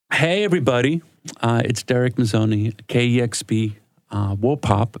Hey, everybody. It's Derek Mazzoni, KEXP.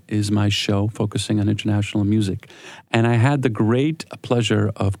 Wopop is my show focusing on international music. And I had the great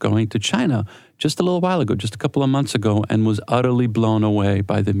pleasure of going to China just a little while ago, just a couple of months ago, and was utterly blown away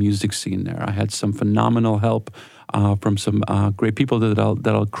by the music scene there. I had some phenomenal help from some great people that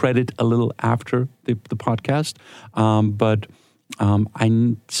I'll credit a little after the podcast. But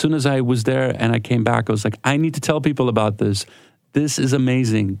as soon as I was there and I came back, I was like, I need to tell people about this. This is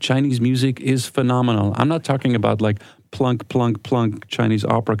amazing. Chinese music is phenomenal. I'm not talking about like plunk, plunk, plunk Chinese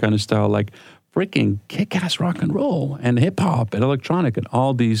opera kind of style, like freaking kick-ass rock and roll and hip-hop and electronic and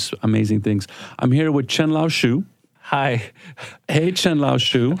all these amazing things. I'm here with Chen Lao Shu. Hi. Hey, Chen Lao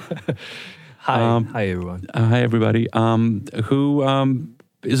Shu. Hi. Hi, everyone. Hi, everybody. Who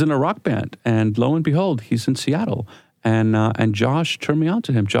is in a rock band. And lo and behold, he's in Seattle. And Josh turned me on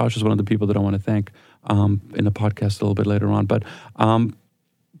to him. Josh is one of the people that I want to thank in the podcast a little bit later on. But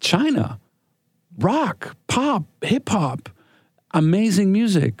China, rock, pop, hip-hop, amazing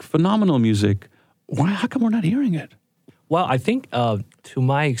music, phenomenal music. How come we're not hearing it? Well, I think to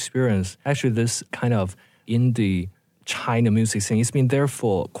my experience, actually this kind of indie China music scene, it's been there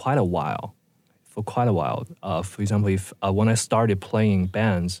for quite a while. For example, if when I started playing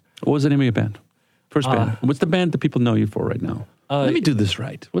bands. What was the name of your band? First band. What's the band that people know you for right now? Let me do this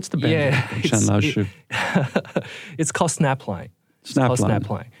right. What's the band? Yeah, Chen Lao Shu. It's called Snapline.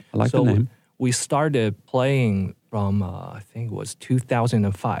 Snapline. I like the name. We started playing from, I think it was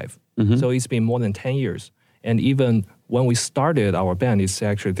 2005. Mm-hmm. So it's been more than 10 years. And even when we started our band,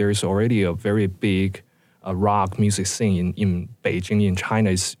 there's already a very big rock music scene in Beijing, in China.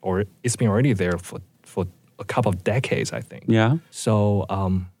 It's been already there for a couple of decades, I think. Yeah. So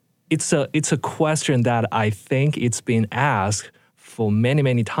it's a question that I think it's been asked for many,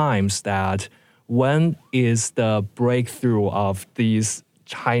 many times, that when is the breakthrough of these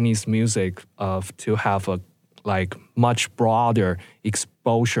Chinese music to have a much broader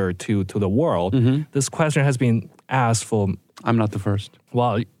exposure to the world? Mm-hmm. This question has been asked for. I'm not the first.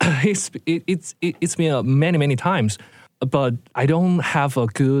 Well, it's been many, many times, but I don't have a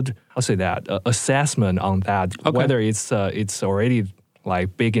good assessment on that. Okay. Whether it's already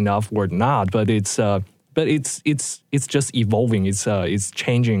like big enough or not, but it's just evolving. It's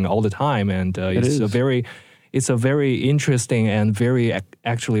changing all the time, and it's a very interesting and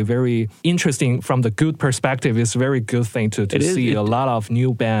very interesting from the good perspective. It's a very good thing to see a lot of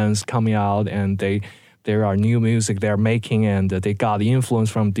new bands coming out, and there are new music they're making, and they got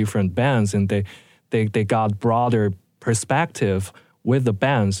influence from different bands, and they got broader perspective with the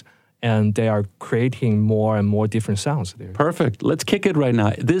bands. And they are creating more and more different sounds there. Perfect. Let's kick it right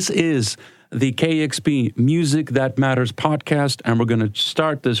now. This is the KEXP Music That Matters podcast, and we're going to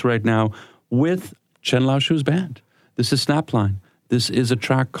start this right now with Chen Lao Shu's band. This is Snapline. This is a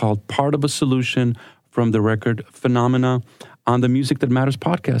track called Part of a Solution from the record Phenomena on the Music That Matters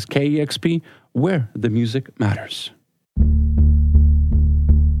podcast. KEXP, where the music matters.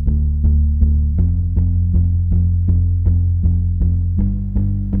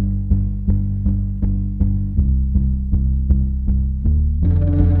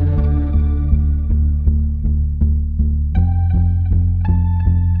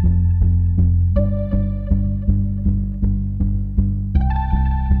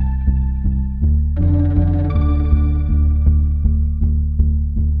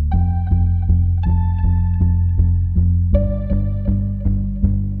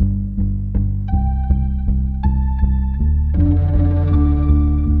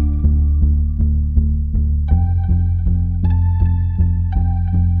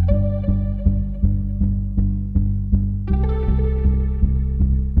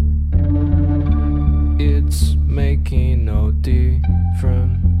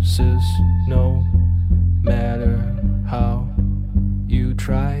 No matter how you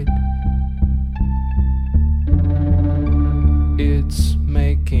tried, it's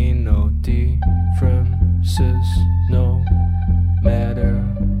making no differences. No matter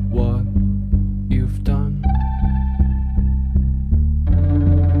what you've done,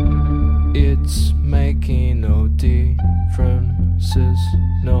 it's making no differences.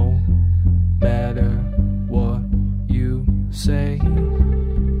 No matter what you say,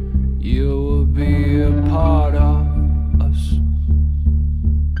 you will be a part of us.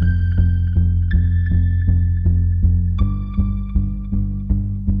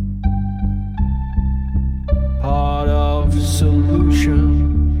 Part of the solution.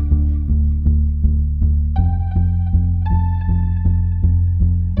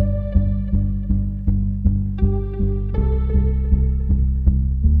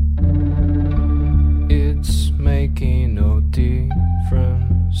 It's making no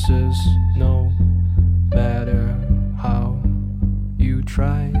differences. differences, no matter how you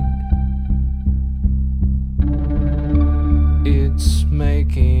tried. It's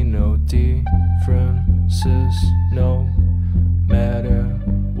making no differences, no matter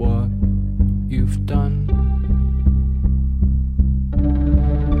what you've done.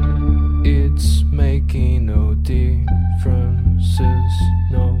 It's making no differences,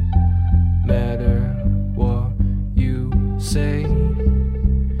 no matter what you say.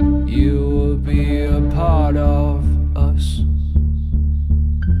 You will be a part of us.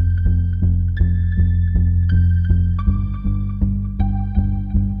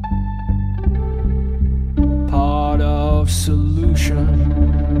 Part of solution.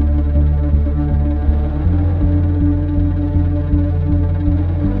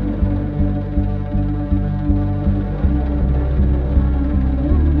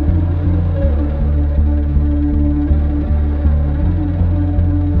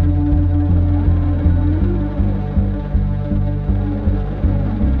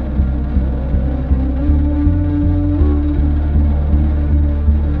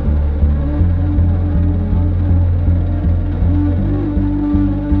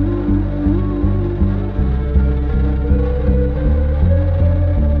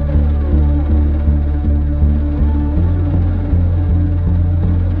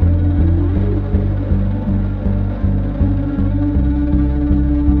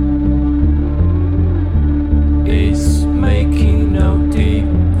 It's making no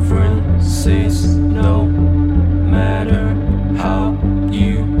differences, no matter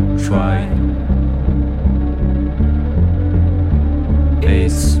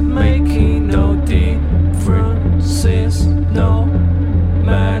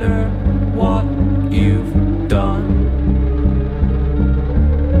what you've done.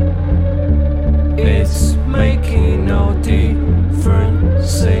 It's making no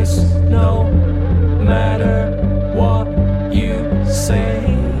differences, no matter what you say.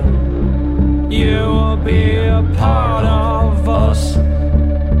 You will be a part of us.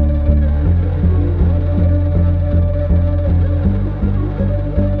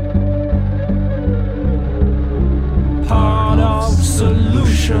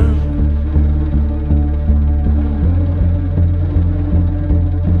 Solution.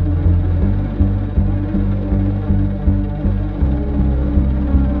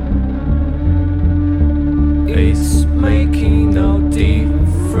 It's making no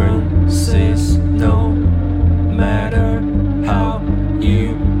differences, no matter how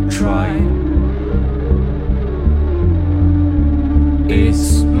you try.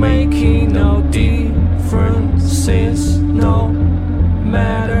 It's making no differences, no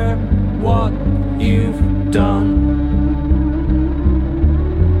matter what you've done.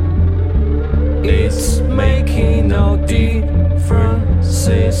 It's making no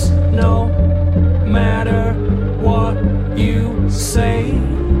differences, no matter what you say.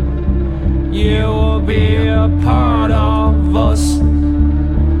 You will be a part of us.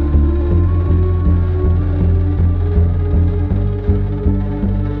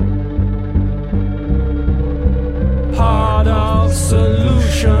 Part of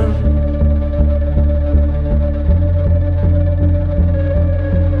solution.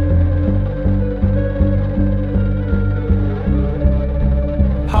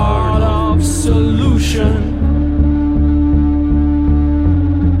 Part of solution.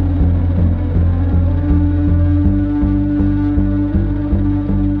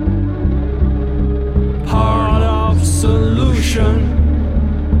 Part of solution.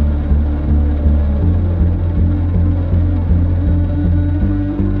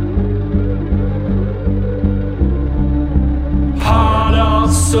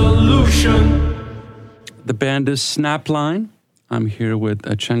 Solution. The band is Snapline. I'm here with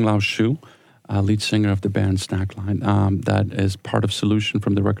Cheng Lao Shu, lead singer of the band Snapline. That is part of Solution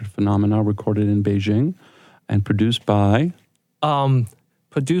from the record Phenomena, recorded in Beijing and produced by... for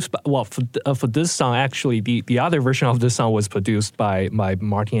this song, actually, the other version of this song was produced by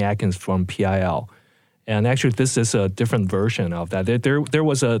Martin Atkins from PIL. And actually, this is a different version of that. There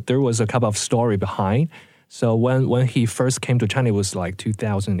was a couple of story behind. So when he first came to China, it was like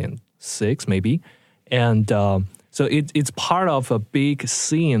 2006 maybe, and so it's part of a big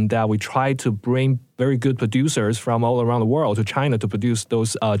scene that we try to bring very good producers from all around the world to China to produce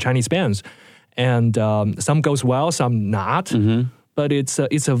those Chinese bands, and some goes well, some not. Mm-hmm. But it's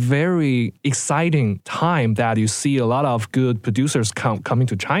a very exciting time that you see a lot of good producers coming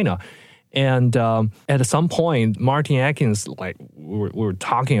to China. And at some point, Martin Atkins, like we were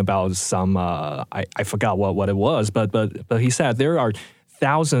talking about some, I forgot what it was, but he said there are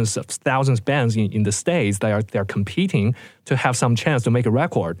thousands of bands in the States that they're competing to have some chance to make a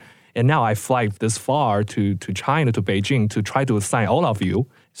record. And now I fly this far to China, to Beijing, to try to sign all of you.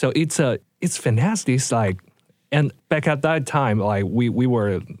 So it's fantastic. It's like, and back at that time, like we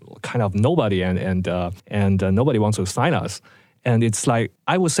were kind of nobody, and nobody wants to sign us. And it's like,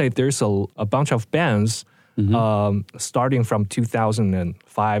 I would say there's a bunch of bands starting from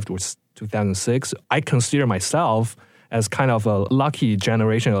 2005 to 2006. I consider myself as kind of a lucky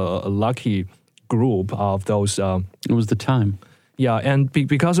generation, a lucky group of those. It was the time. Yeah, and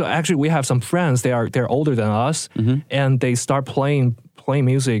because actually we have some friends, they're older than us, and they start playing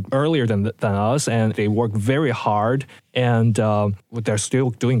music earlier than us, and they work very hard, and they're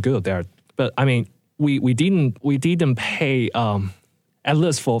still doing good there. But I mean, we didn't pay, at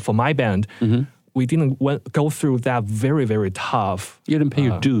least for my band, we didn't go through that very, very tough. You didn't pay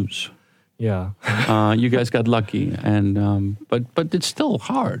your dues. Yeah. You guys got lucky, and but it's still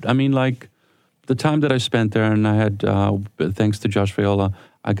hard. I mean, like the time that I spent there, and I had, thanks to Josh Viola,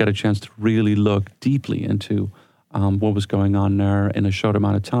 I got a chance to really look deeply into what was going on there in a short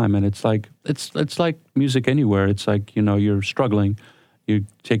amount of time. And it's like music anywhere. It's like, you're struggling, you're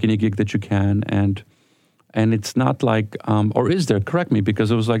taking a gig that you can, and it's not like, or is there? Correct me,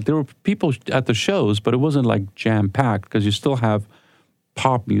 because it was like there were people at the shows, but it wasn't like jam packed, because you still have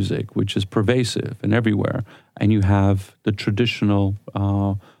pop music, which is pervasive and everywhere, and you have the traditional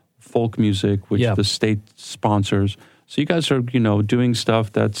folk music, which the state sponsors. So you guys are, doing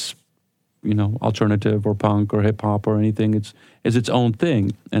stuff that's, alternative or punk or hip hop or anything. It's its own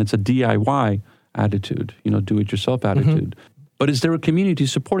thing, and it's a DIY attitude, do-it-yourself attitude. But is there a community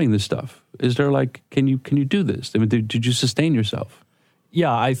supporting this stuff? Is there like, can you do this? I mean, did you sustain yourself?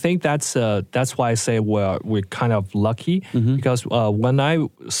 Yeah, I think that's why I say we're kind of lucky, because when I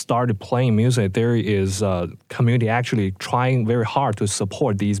started playing music, there is a community actually trying very hard to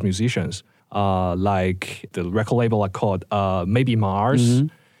support these musicians. Like the record label I called Maybe Mars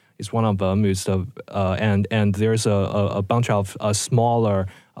is one of them. And there's a bunch of smaller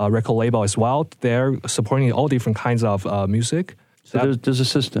record label as well. They're supporting all different kinds of music. So there's a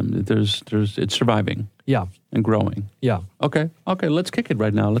system. It's surviving. Yeah. And growing. Yeah. Okay. Let's kick it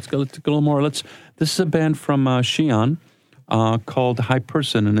right now. Let's go a little more. This is a band from Xi'an called High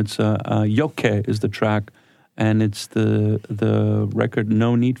Person, and it's Yoke is the track, and it's the record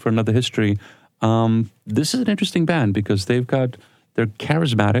No Need for Another History. This is an interesting band because they're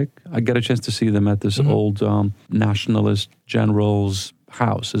charismatic. I got a chance to see them at this old nationalist general's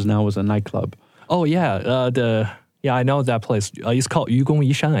house. Is now a nightclub. Oh yeah, Yeah, I know that place. It's called Yugong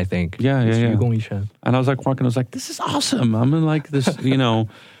Yishan, I think. Yeah. Yugong Yishan. And I was like walking, I was like, this is awesome. I'm in like this,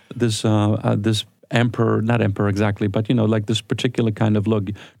 this emperor, not emperor exactly, but like this particular kind of look,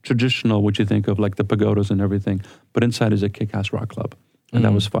 traditional, what you think of like the pagodas and everything. But inside is a kick-ass rock club. And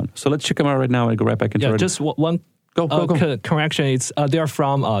that was fun. So let's check them out right now and go right back into it. Yeah, just one go. Correction. It's they're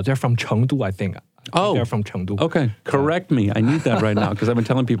from Chengdu, I think. Oh, they're from Chengdu. Okay, correct me. I need that right now because I've been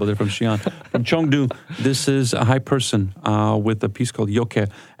telling people they're from Xi'an. From Chengdu, this is a High Person with a piece called Yoke.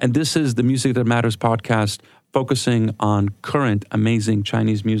 And this is the Music That Matters podcast focusing on current amazing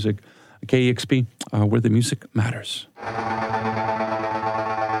Chinese music. KEXP, where the music matters.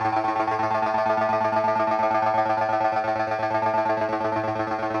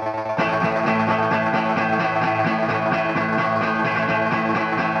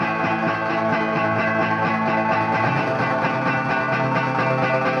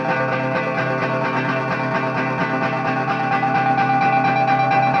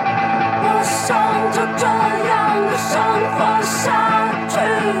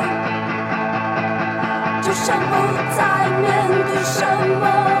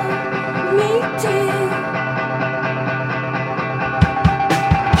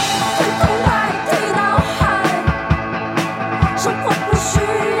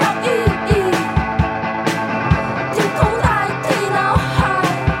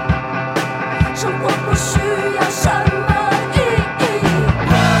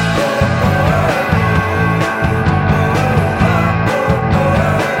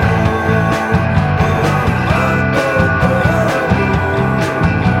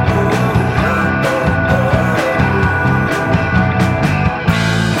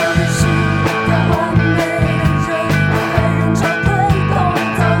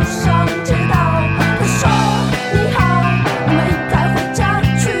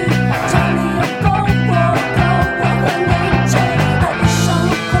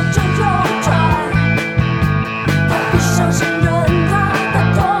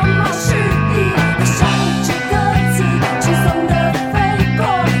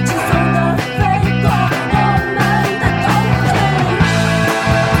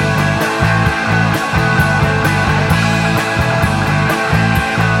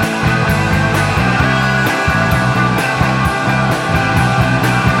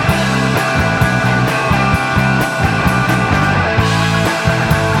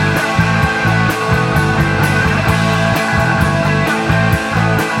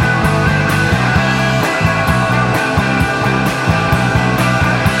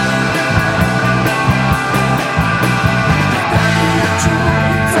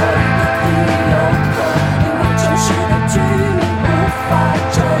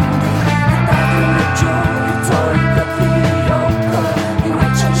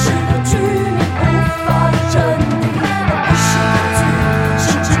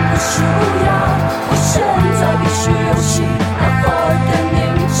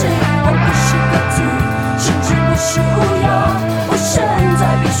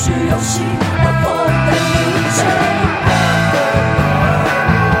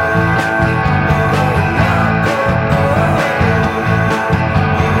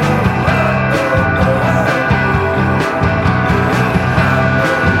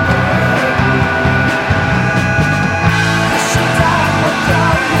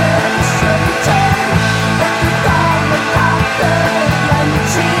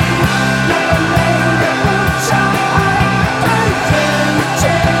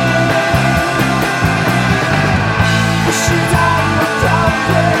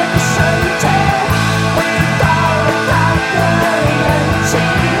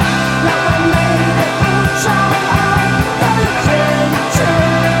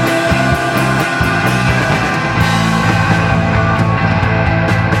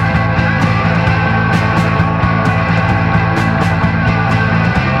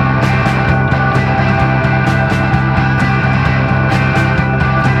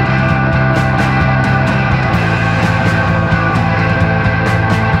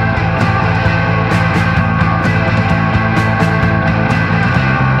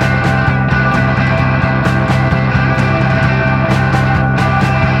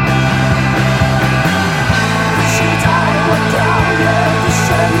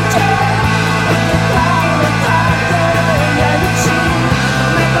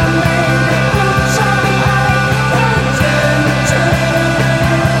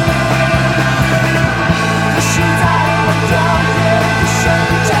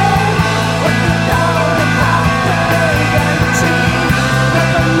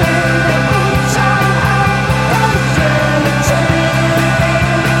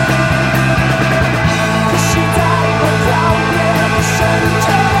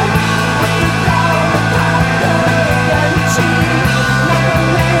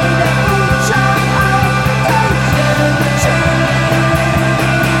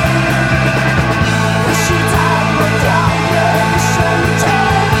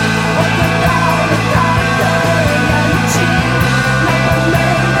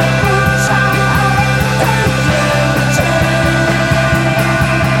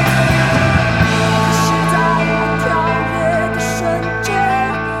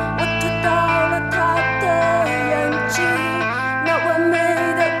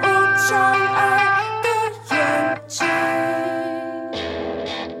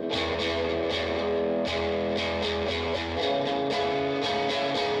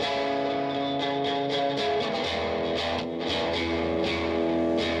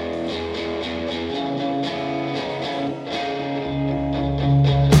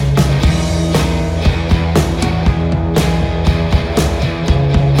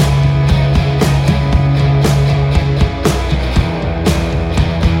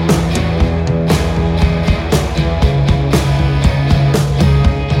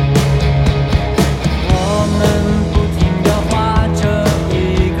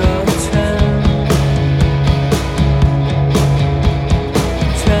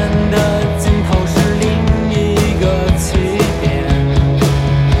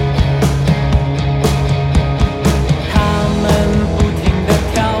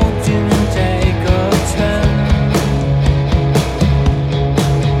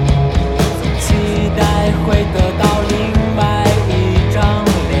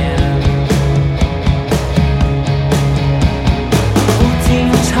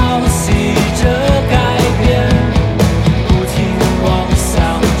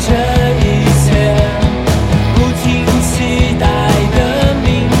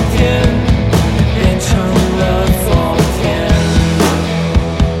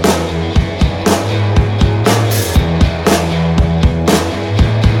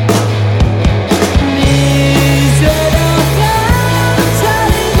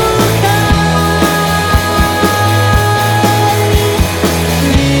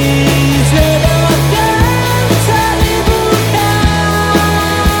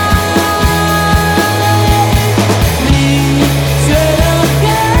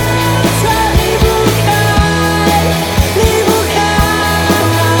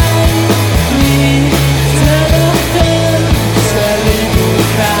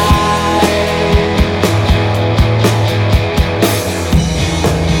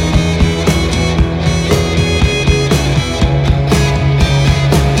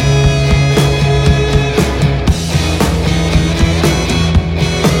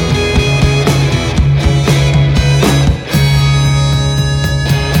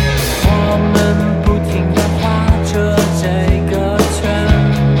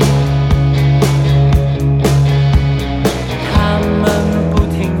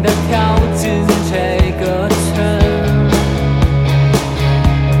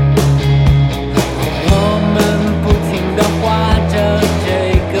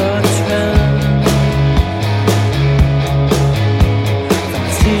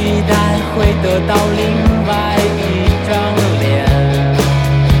 会得到另外一张脸。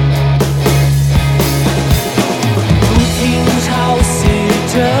不停潮汐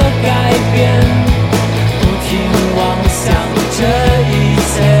着改变，不停妄想着一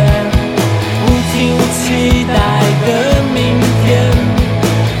切，不停期待的明天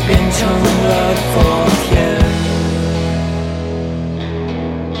变成了昨天。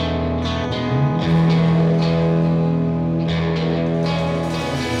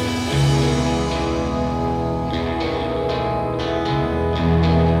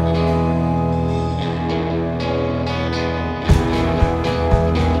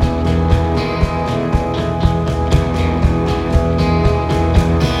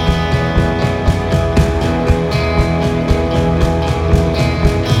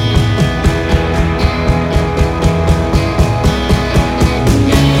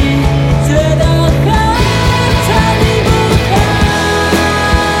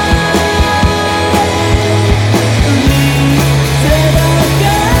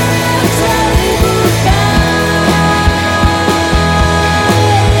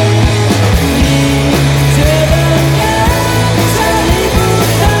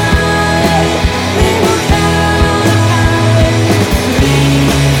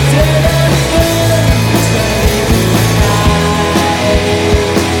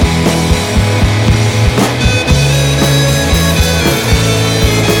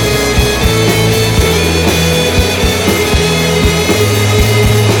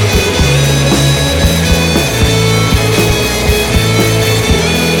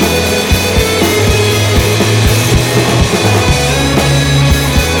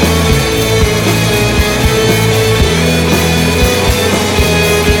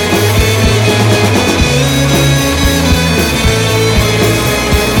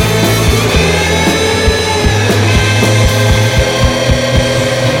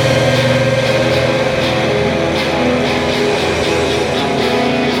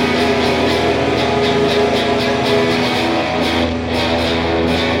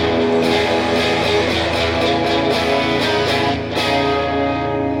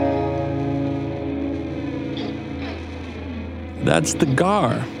That's the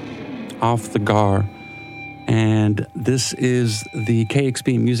Gar, off the Gar. And this is the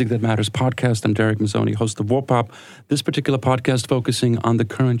KEXP Music That Matters podcast. I'm Derek Mazzoni, host of Warpop. This particular podcast focusing on the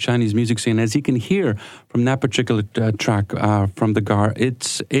current Chinese music scene. As you can hear from that particular track from the Gar,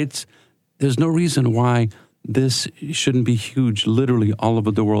 there's no reason why this shouldn't be huge, literally all over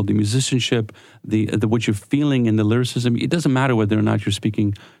the world. The musicianship, the what you're feeling in the lyricism, it doesn't matter whether or not you're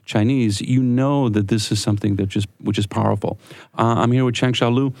speaking Chinese. You know that this is something which is powerful. I'm here with Chang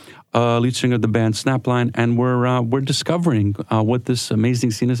Xiaolu, lead singer of the band Snapline, and we're discovering what this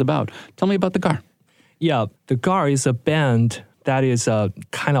amazing scene is about. Tell me about the Gar. Yeah, the Gar is a band that is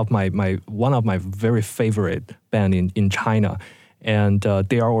kind of my one of my very favorite band in China. And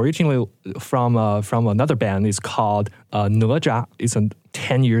they are originally from another band. It's called Nezha. It's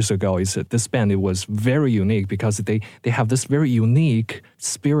 10 years ago. This band. It was very unique because they have this very unique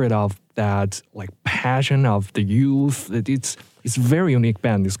spirit of that like passion of the youth. It's a very unique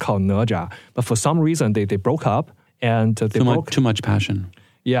band. It's called Nezha. But for some reason they broke up and too much passion.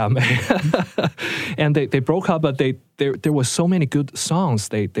 Yeah, and they broke up. But there were so many good songs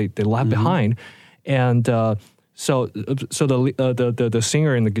they left behind, and. So the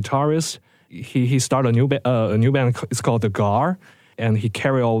singer and the guitarist, he started a new band. It's called the Gar, and he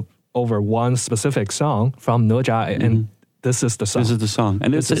carried over one specific song from Nezha, and this is the song. This is the song,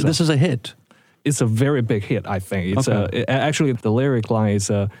 and this is a hit. It's a very big hit, I think. It's actually the lyric line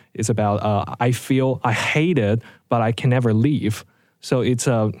is about I hate it, but I can never leave. So it's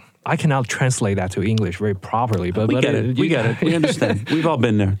I cannot translate that to English very properly, but we get it. We understand. We've all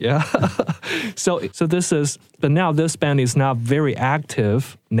been there. Yeah. But now this band is not very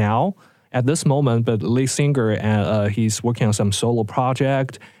active now at this moment. But the lead singer, he's working on some solo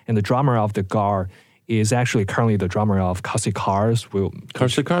project, and the drummer of the Gar is actually currently the drummer of Carsey Cars.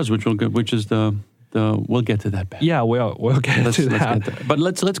 Carsey Cars, which is the we'll get to that band. Yeah, we'll get to that. But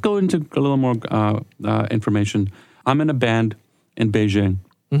let's go into a little more information. I'm in a band in Beijing.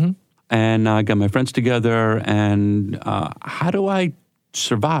 Mm-hmm. And I got my friends together, and how do I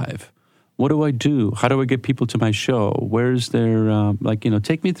survive? What do I do? How do I get people to my show? Where's their,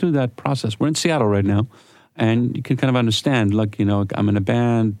 take me through that process. We're in Seattle right now, and you can kind of understand, I'm in a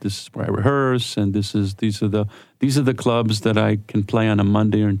band, this is where I rehearse, and these are the clubs that I can play on a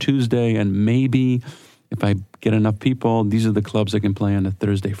Monday or a Tuesday, and maybe if I get enough people, these are the clubs I can play on a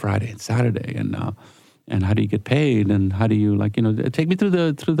Thursday, Friday, and Saturday, and how do you get paid? And how do you take me through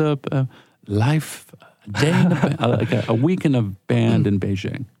the life day, like a week in a band in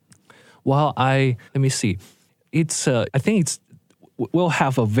Beijing? Well, let me see. It's I think we'll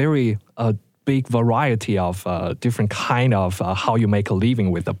have a very big variety of different kind of how you make a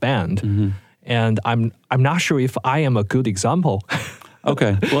living with a band, and I'm not sure if I am a good example.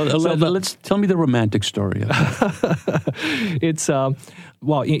 Okay, well, let's tell me the romantic story of it. It's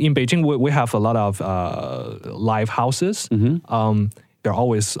well, in Beijing we have a lot of live houses. There are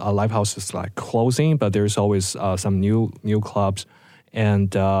always live houses like closing, but there's always some new clubs.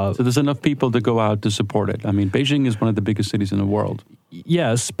 And so there's enough people to go out to support it. I mean, Beijing is one of the biggest cities in the world.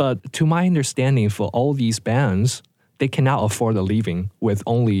 Yes, but to my understanding, for all these bands, they cannot afford a living with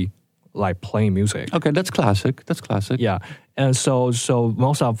only like playing music. Okay, that's classic. Yeah, and so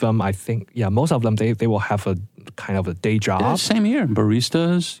most of them, I think, most of them they will have a kind of a day job. Yeah, same here.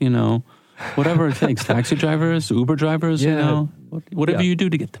 Baristas, whatever it takes. Taxi drivers, Uber drivers, whatever you do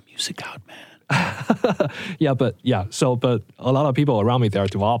to get the music out, man. But a lot of people around me, they are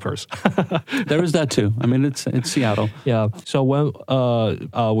developers. There is that too. I mean, it's Seattle. Yeah. So when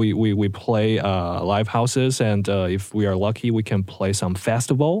we play live houses, and if we are lucky, we can play some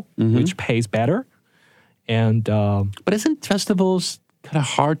festival, which pays better. And but isn't festivals kind of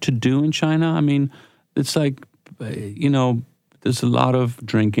hard to do in China? I mean, it's like there's a lot of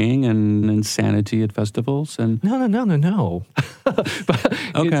drinking and insanity at festivals, and no. But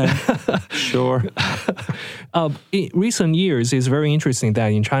okay, sure. In recent years, it's very interesting that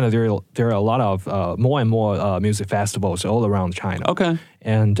in China there are a lot of more and more music festivals all around China. Okay,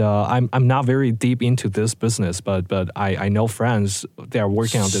 and I'm not very deep into this business, but I know friends they are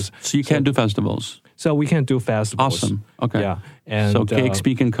working on this. So you can't do festivals. So we can do festivals. Awesome. Okay. Yeah. And so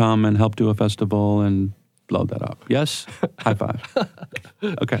KXP can come and help do a festival and blow that up. Yes. High five.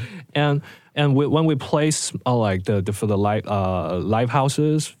 Okay. And when we place like for the live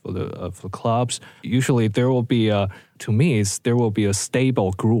houses for clubs, usually there will be there will be a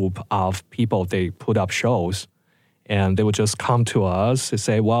stable group of people. They put up shows, and they will just come to us and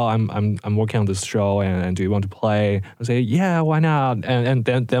say, "Well, I'm working on this show, and do you want to play?" I say, "Yeah, why not?" And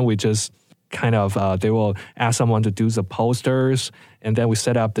then we just kind of they will ask someone to do the posters, and then we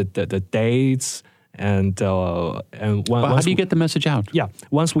set up the dates. And how do you get the message out? Yeah,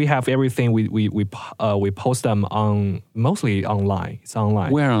 once we have everything, we post them on mostly online. It's online.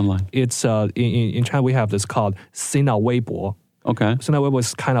 Where online? It's in China we have this called Sina Weibo. Okay. Sina Weibo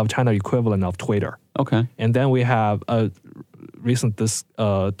is kind of China equivalent of Twitter. Okay. And then we have this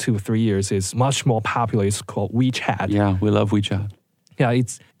 2-3 years is much more popular. It's called WeChat. Yeah, we love WeChat. Yeah,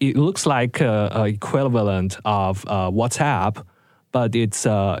 it looks like equivalent of WhatsApp. But it's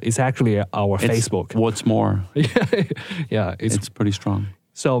actually our Facebook. What's more? Yeah, it's pretty strong.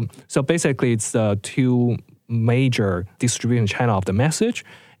 So basically, it's two major distribution channel of the message,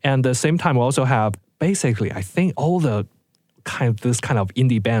 and at the same time, we also have basically, I think all the this kind of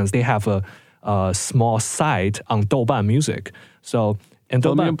indie bands, they have a small site on Douban Music. So and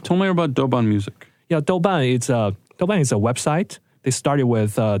tell me about Douban Music. Yeah, Douban is a website. They started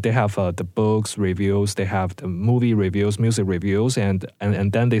with they have the books reviews, they have the movie reviews, music reviews, and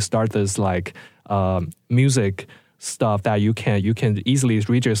then they start this like music stuff that you can easily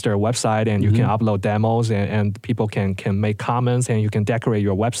register a website, and you can upload demos, and people can make comments, and you can decorate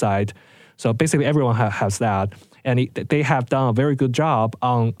your website. So basically everyone has that, and they have done a very good job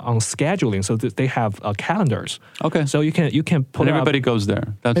on scheduling. So they have calendars. Okay. So you can put and everybody goes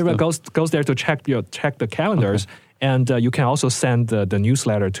there. Everybody goes there to check the calendars. Okay. And you can also send the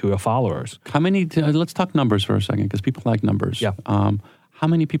newsletter to your followers. How many? Let's talk numbers for a second, because people like numbers. Yeah. How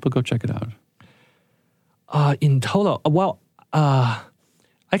many people go check it out? In total, I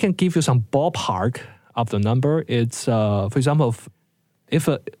can give you some ballpark of the number. It's for example, if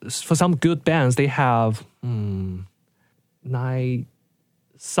for some good bands they have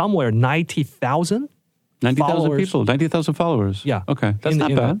 90,000. 90,000 people, 90,000 followers. Yeah. Okay, that's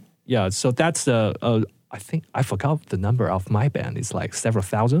not bad. Yeah. So that's I think I forgot the number of my band. It's like several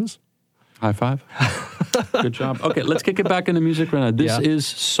thousands. High five. Good job. Okay, let's kick it back into music right now. This is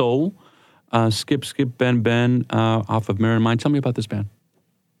Soul. Skip, Ben off of Mirror Mind. Tell me about this band.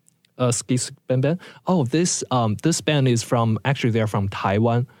 Skip, Ben. Oh, this band is they're from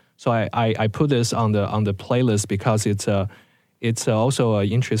Taiwan. So I put this on the playlist because it's also an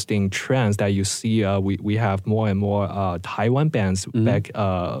interesting trend that you see. We have more and more Taiwan bands back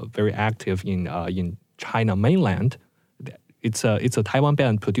very active in China mainland. It's a Taiwan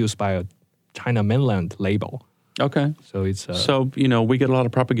band produced by a China mainland label. Okay. So it's so we get a lot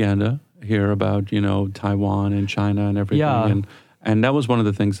of propaganda here about Taiwan and China and everything. Yeah. And that was one of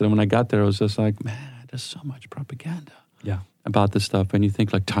the things that when I got there, I was just like, man, there's so much propaganda. Yeah. About this stuff, and you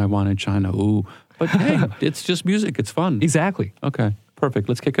think like Taiwan and China, ooh. But hey, it's just music. It's fun. Exactly. Okay. Perfect.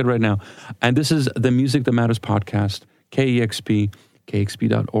 Let's kick it right now. And this is the Music That Matters podcast, KEXP,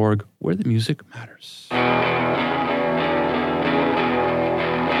 kexp.org, where the music matters.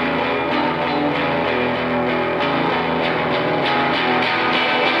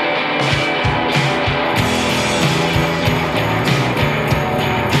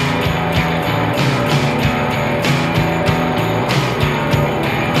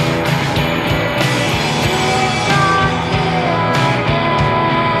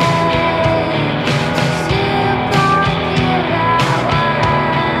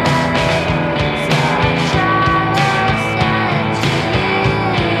 Try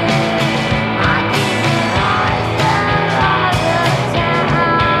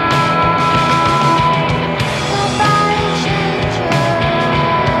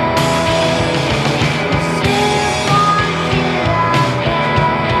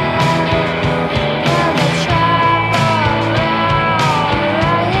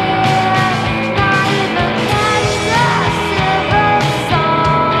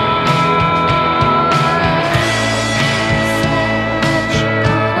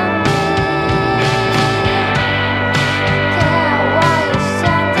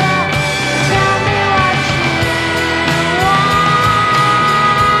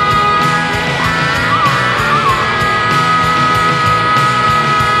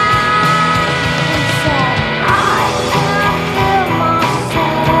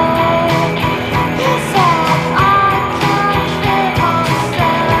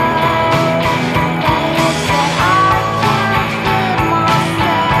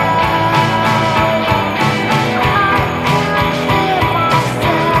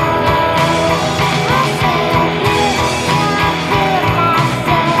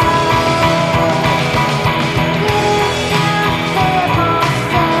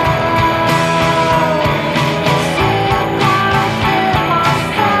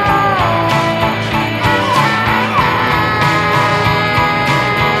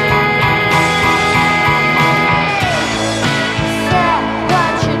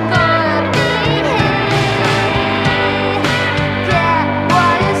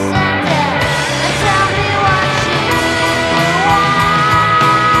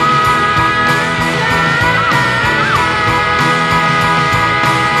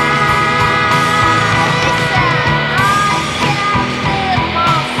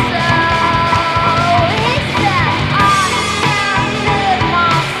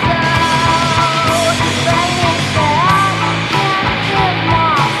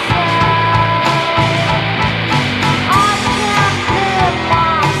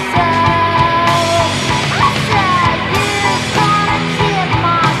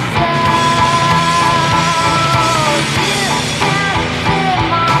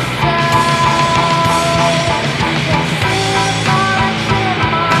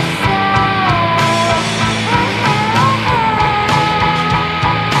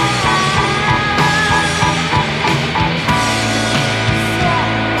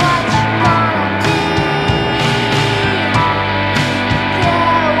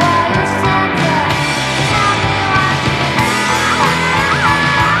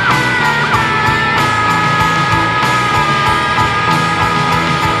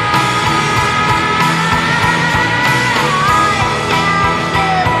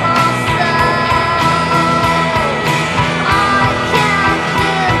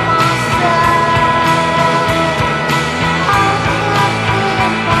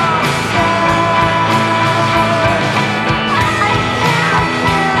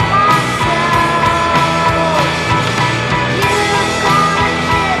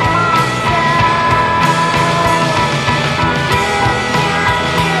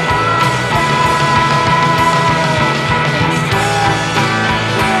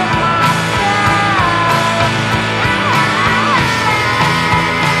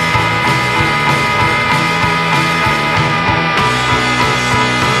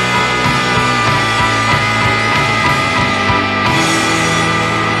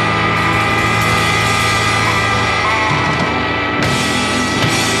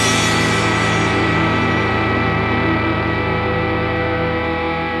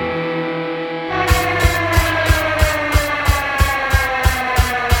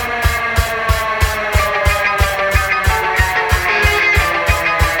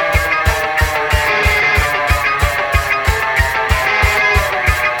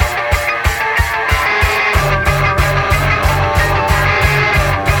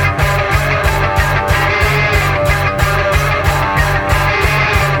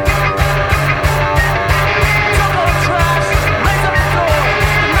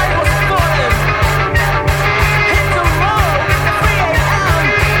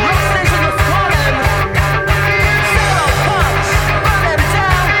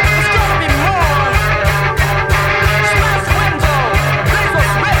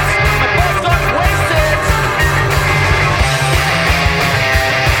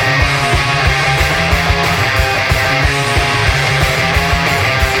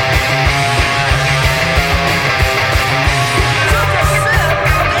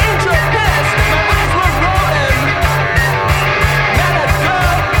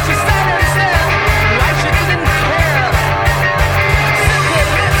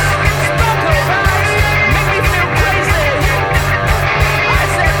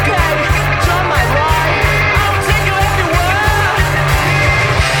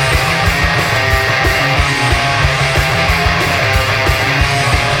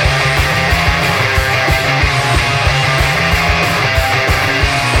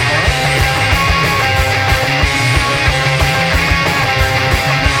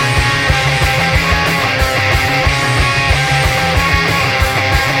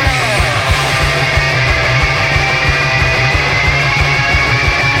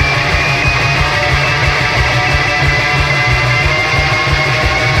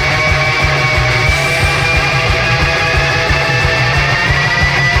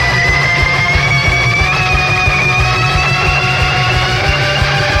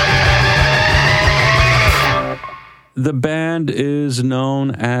The band is known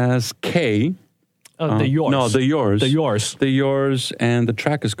as K. The Yours. No, The Yours. The Yours. The Yours, and the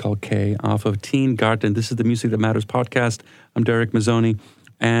track is called K off of Teen Garten. This is the Music That Matters podcast. I'm Derek Mazzoni,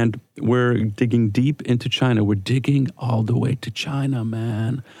 and we're digging deep into China. We're digging all the way to China,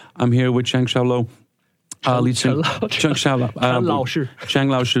 man. I'm here with Chang Xiaolo. Chang Laoshu.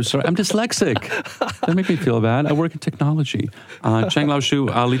 Sorry, I'm dyslexic. That make me feel bad. I work in technology. Chang Laoshu,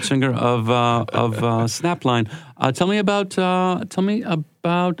 lead singer of Snapline. Tell me about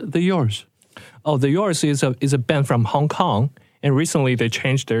The Yours. Oh, The Yours is a band from Hong Kong, and recently they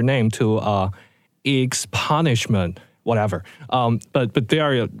changed their name to X Punishment, whatever. But they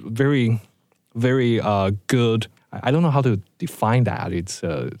are a very, very good. I don't know how to define that. It's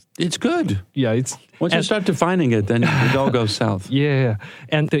good. Yeah, it's once you start defining it, then it all goes south. Yeah,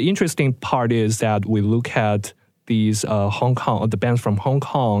 and the interesting part is that we look at these the bands from Hong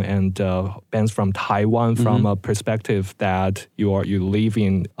Kong and bands from Taiwan from a perspective that you live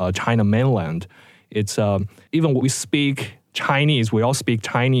in China mainland. It's even we speak Chinese. We all speak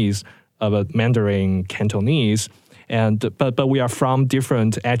Chinese, Mandarin, Cantonese, but we are from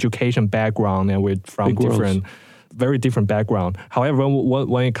different education background and we're from very different background. However,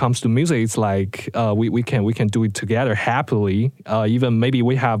 when it comes to music, it's like we can do it together happily. Even maybe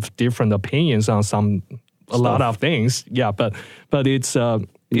we have different opinions on a lot of things. Yeah, but it's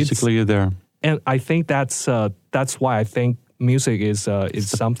basically you're there. And I think that's why I think music is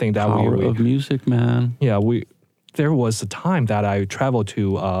something that power of music, man. Yeah, there was a time that I traveled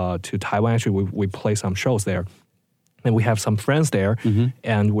to Taiwan. Actually, we play some shows there, and we have some friends there,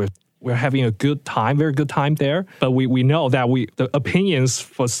 and we're having a good time, very good time there. But we know that the opinions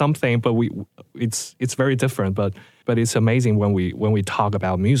for something, but it's very different. But it's amazing when we talk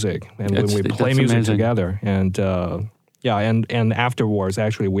about music and when we play music together. And and afterwards,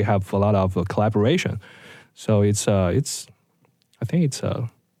 actually, we have a lot of collaboration. So I think it's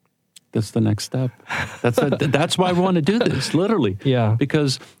that's the next step. That's why we want to do this, literally. Yeah.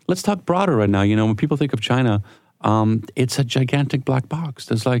 Because let's talk broader right now. When people think of China, it's a gigantic black box.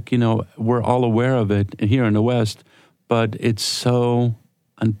 There's we're all aware of it here in the West, but it's so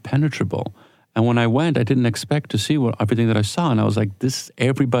impenetrable. And when I went, I didn't expect to see everything that I saw. And I was like,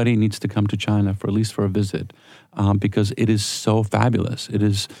 everybody needs to come to China at least for a visit, because it is so fabulous. It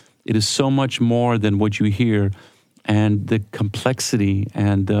is so much more than what you hear, and the complexity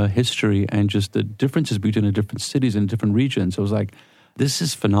and the history and just the differences between the different cities and different regions. I was like, this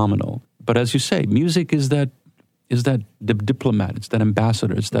is phenomenal. But as you say, music is that the diplomat, it's that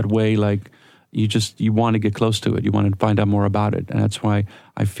ambassador, it's that way you want to get close to it, you want to find out more about it. And that's why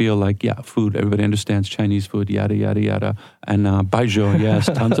I feel like, food, everybody understands Chinese food, yada, yada, yada. And baijiu, yes,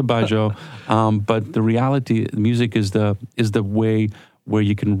 tons of baijiu. But the reality, music is the way where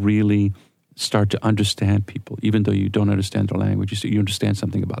you can really start to understand people, even though you don't understand their language, you understand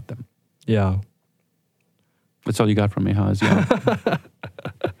something about them. Yeah. That's all you got from me, huh?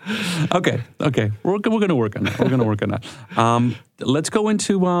 Okay. We're going to work on that. Let's go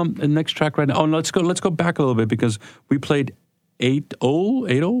into the next track right now. Oh, let's go back a little bit because we played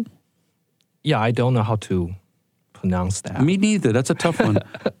 8-0? Yeah, I don't know how to pronounce that. Me neither. That's a tough one.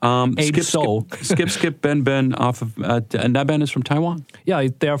 Skip, Ben off of, and that band is from Taiwan. Yeah,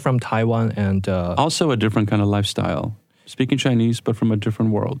 they're from Taiwan and also a different kind of lifestyle. Speaking Chinese, but from a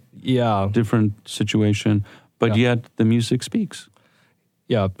different world. Yeah, different situation. But yet the music speaks.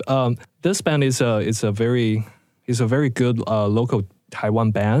 Yeah, this band is a very good local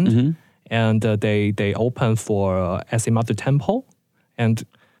Taiwan band, and they open for Asimato Temple, and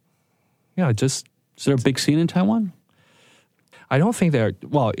just. Is there a big scene in Taiwan? I don't think there.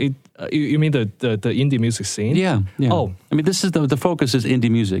 Well, you mean the indie music scene? Yeah. Oh, I mean, this is the focus is indie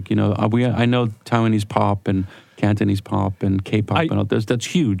music. I know Taiwanese pop and Cantonese pop and K-pop and all this. That's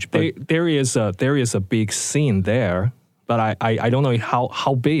huge. But there is a big scene there, but I don't know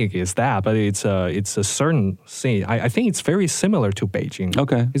how big is that. But it's a certain scene. I think it's very similar to Beijing.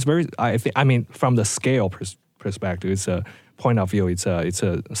 Okay, it's very. I mean, from the scale perspective, it's a point of view. It's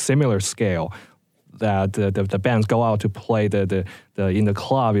a similar scale. That the bands go out to play the in the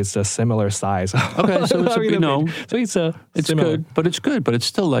club is a similar size. Okay, so it's it's similar. good, but it's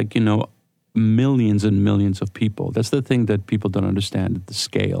still millions and millions of people. That's the thing that people don't understand, the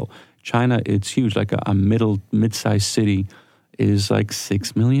scale. China, it's huge. Like a mid-sized city is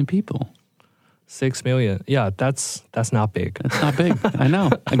 6 million people. 6 million. Yeah, that's not big. That's not big. I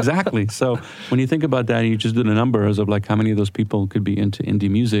know. Exactly. So when you think about that, and you just do the numbers of how many of those people could be into indie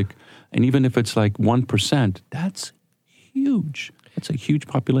music, and even if it's 1%, that's huge. That's a huge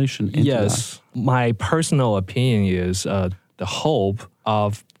population. Yes. My personal opinion is the hope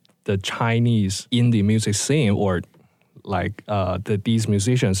of the Chinese indie music scene, or like these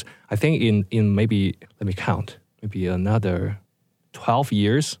musicians. I think in maybe, let me count, maybe another 12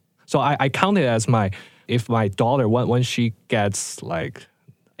 years. So I count it as if my daughter, when she gets like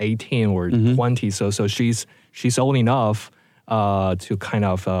 18 or 20, so she's old enough to kind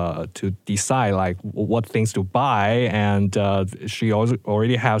of to decide like what things to buy, and she also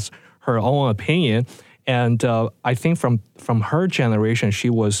already has her own opinion. And I think from her generation, she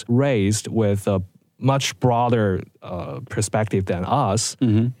was raised with a much broader perspective than us,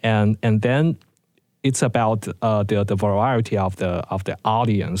 and then it's about the variety of the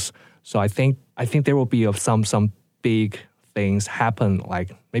audience. So I think there will be some big things happen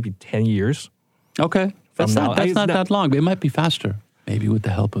like maybe 10 years. Okay. That's not that long. It might be faster. Maybe with the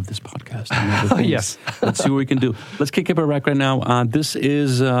help of this podcast. Yes. Let's see what we can do. Let's kick it right now. This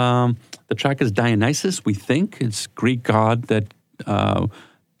is, the track is Dionysus, we think. It's Greek god that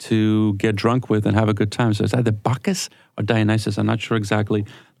to get drunk with and have a good time. So it's either Bacchus or Dionysus. I'm not sure exactly.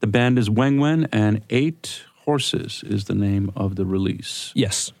 The band is Weng Wen, and 8 Horses is the name of the release.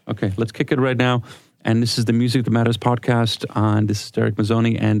 Yes. Okay, let's kick it right now. And this is the Music That Matters podcast. This is Derek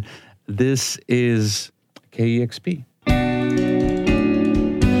Mazzoni, and this is KEXP.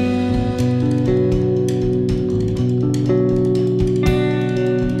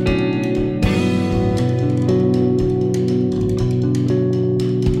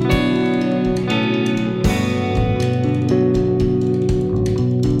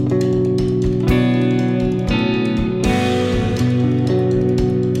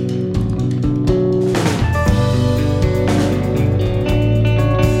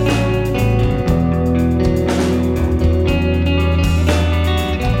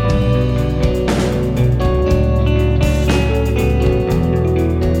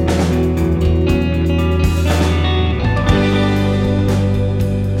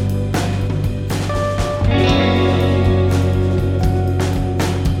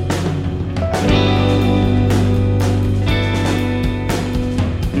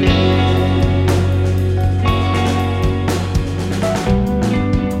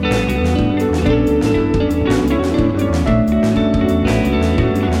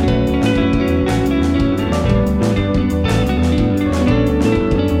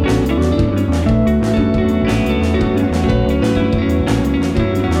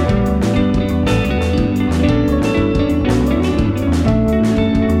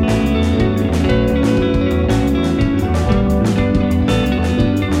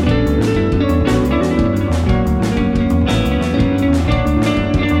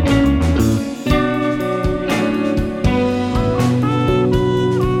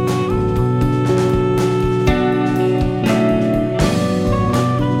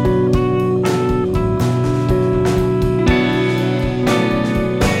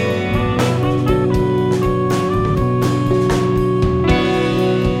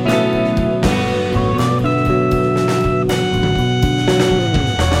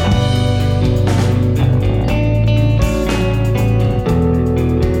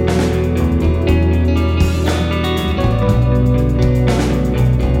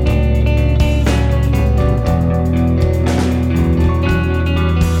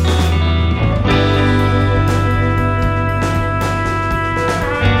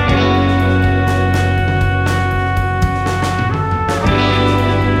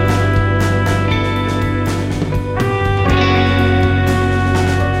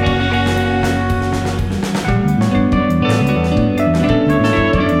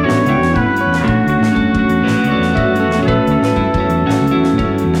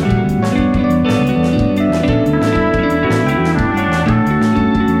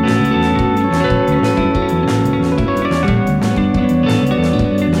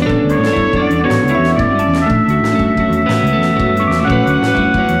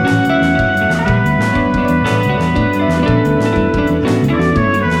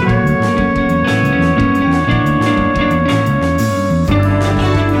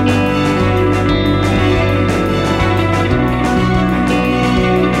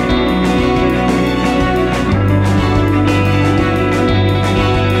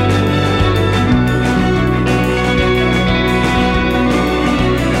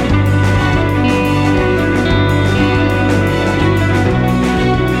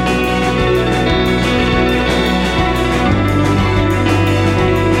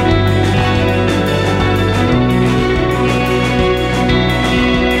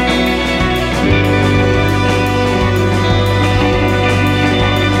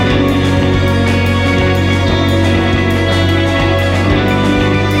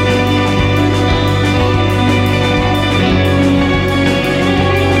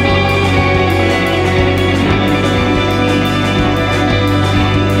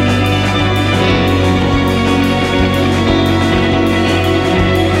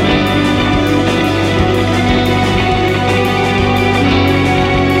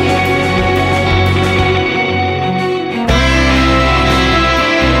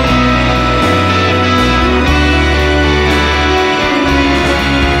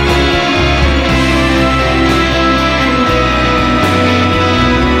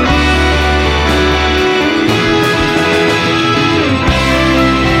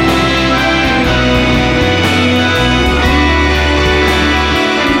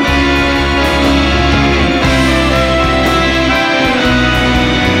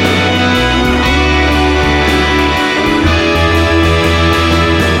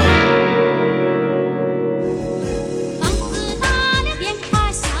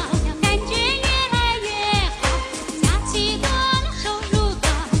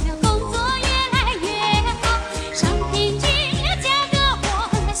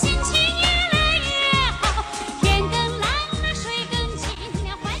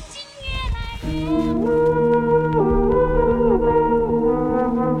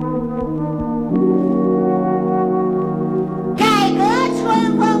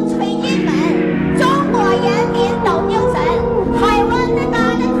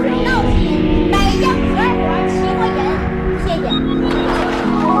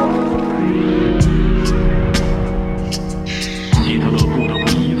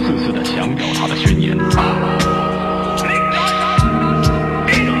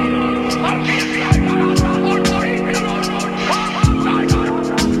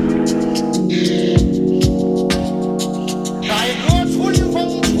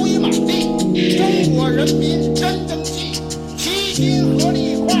 人民真争气，齐心合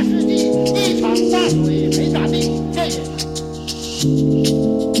力跨世纪，一场大水没咋地。谢谢。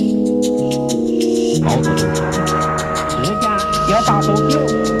毛泽东说：“世家要大多久？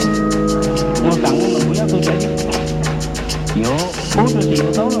我让我们不要做这个。有不是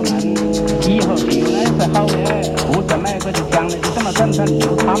就走了慢，以后就那是好的，不是买个就讲的，就这么整成，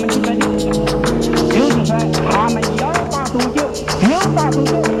就他们几个的，就是说他们要打多久就打多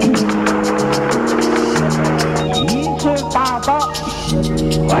久，一次打到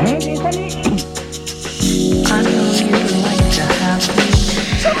会的胜利。”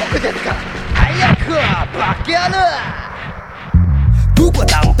 哎呀，可巴嘎了！如果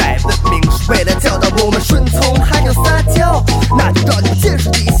当代文明是为了教导我们顺从，还要撒娇，那就让你们见识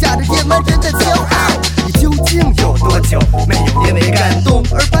一下这野蛮人的骄傲。你究竟有多久没有因为感动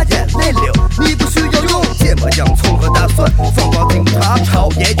而把眼泪流？你不需要用芥末、洋葱和大蒜，放包警察炒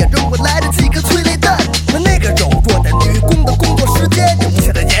爷爷扔过来的几个催泪弹。那个柔弱的女工的工作时间无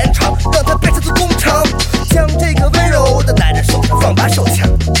限的延长，让她变成座工厂，将这个温柔的男人手上放把手枪，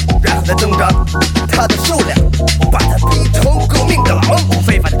然后再增长他的数量，把他逼成革命党。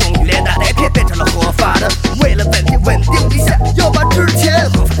非法的东西连打带骗变成了合法的，为了稳定一下，要把之前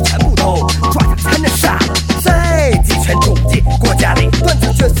合法的全部都抓下才能杀了。在集权主义国家里，断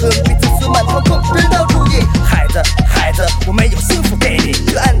子绝孙比子孙满堂更人道主义。孩子，我没有幸福给你，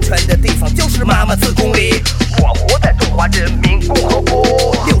最安全的地方就是妈妈子宫里。我活在中华人民共和国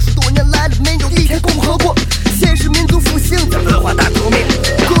，60多年来了没有一天共和国。现实民族复兴的文化大革命，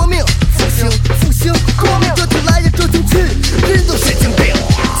革命复兴革命，这听来也这听去，人都神经病。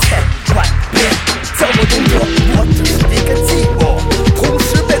千万别叫我勇者，我只是一个寂寞，同时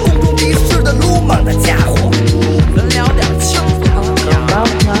被公众鄙视的鲁莽的家伙。咱聊点轻松的呀，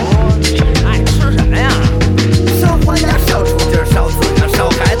爱吃什么呀？少花样，少出劲，少滋养，少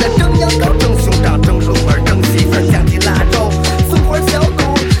孩子，蒸羊羔，蒸熊掌，蒸肉块，蒸媳妇，酱鸡腊肉，松花小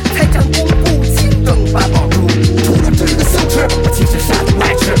狗，菜场公布金灯八宝珠。除了这个羞耻，我其实啥都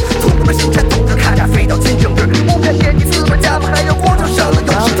爱吃。从我们生产组织咔嚓飞到亲政治，无产阶级资本家们还有国政上的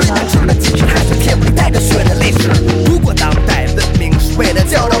勇士，最难吃的其实还是铁皮带着血的历史。如果当代文明是为了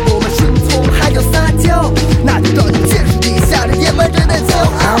教导我们顺从，还要撒娇，那就让你见识一下这野蛮人的骄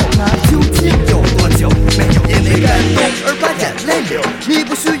傲。究竟有多久没有因为感动而把眼泪流？你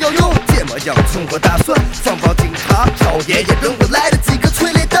不需要用芥末、洋葱和大蒜，放包警察炒爷爷扔过来的几个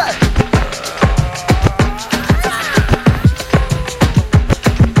催泪弹。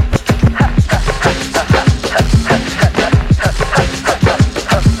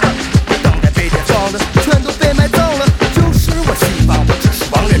全都被埋葬了，就是我希望我只是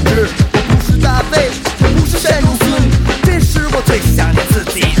王人质，我不是大卫，我不是单仲孙，这是我最想念自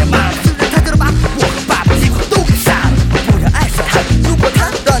己的妈妈。虽然他就能把我和爸爸几乎都给杀了，不要爱上他。如果他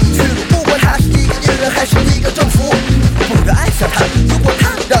让你去路，不管他是一个艺人还是一个政府，不要爱上他。如果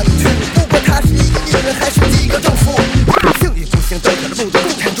他让你去路，不管他是一个艺人还是一个政府，幸与不幸都可能目睹共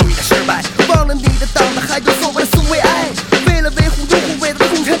产主义的失败，忘了你的党的还有所谓的苏维埃，为了维护拥护伟大的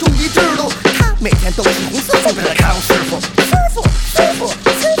共产主义制度。每天都是红色风格的康师傅，前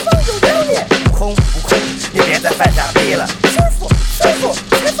方有妖孽，悟空，你别再犯傻逼了。师傅，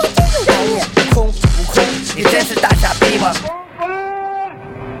前方真有妖孽，悟空，你真是大傻逼吗？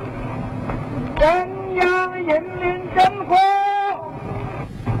中央人民政府，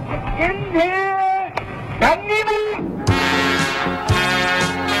今天等你们。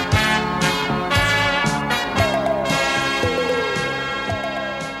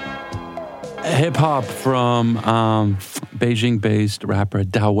Hip hop from Beijing-based rapper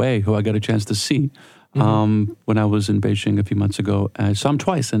Dao Wei, who I got a chance to see when I was in Beijing a few months ago. I saw him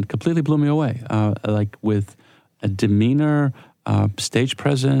twice and completely blew me away. Like with a demeanor, stage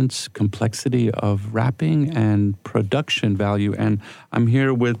presence, complexity of rapping, and production value. And I'm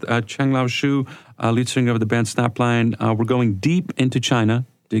here with Cheng Lao Shu, lead singer of the band Snapline. We're going deep into China.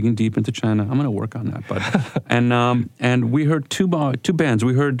 Digging deep into China. I'm going to work on that, bud. And we heard two bands.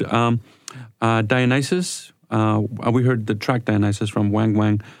 We heard Dionysus. We heard the track Dionysus from Wang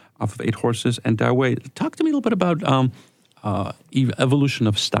Wang off of 8 Horses. And Dao Wei, talk to me a little bit about evolution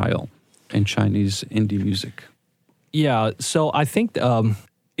of style in Chinese indie music. Yeah, so I think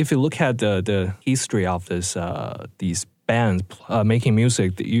if you look at the history of these bands making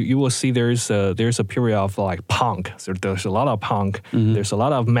music, you will see there's a period of like punk. So there's a lot of punk, there's a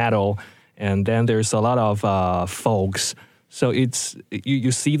lot of metal, and then there's a lot of folks. So it's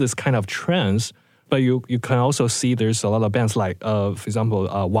you see this kind of trends, but you can also see there's a lot of bands like, for example,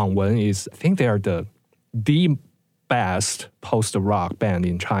 Wang Wen is, I think they are the best post-rock band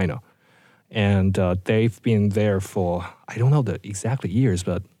in China. And they've been there for, I don't know the exact years,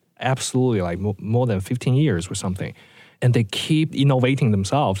 but absolutely like more than 15 years or something. And they keep innovating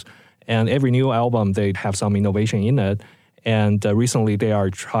themselves. And every new album, they have some innovation in it. And recently, they are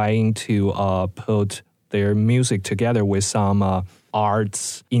trying to put their music together with some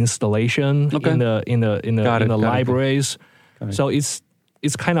arts installation in the libraries. So it's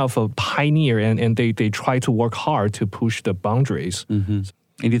kind of a pioneer, and they try to work hard to push the boundaries. Mm-hmm.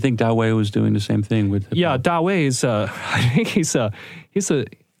 And do you think Dawei was doing the same thing with hip-hop? Yeah, Dawei is. I think he's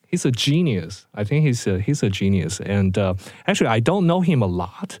a genius. I think he's a genius. And actually, I don't know him a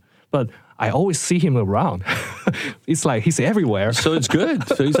lot, but I always see him around. It's like he's everywhere. So it's good.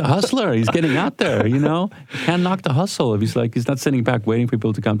 So he's a hustler. He's getting out there, you know. You can't knock the hustle. If he's not sitting back waiting for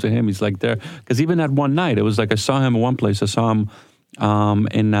people to come to him. He's like there. Because even that one night, it was like I saw him in one place. I saw him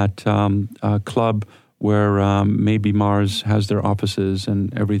in that club where Maybe Mars has their offices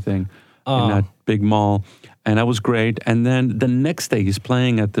and everything in that big mall. And that was great. And then the next day, he's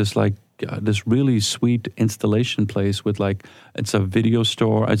playing at this this really sweet installation place with it's a video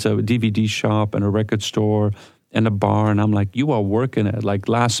store, it's a DVD shop and a record store and a bar. And I'm like, you are working it. Like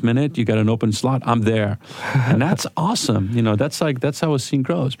last minute, you got an open slot, I'm there. And that's awesome. You know, that's how a scene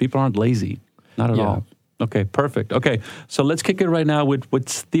grows. People aren't lazy. Not at all. Okay, perfect. Okay, so let's kick it right now with what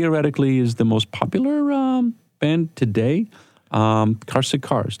theoretically is the most popular band today, Car Sick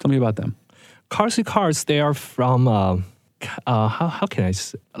Cars. Tell me about them. Car Sick Cars, they are from... how can I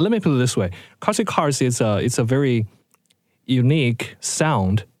say? Let me put it this way. Car Sick Cars is a very unique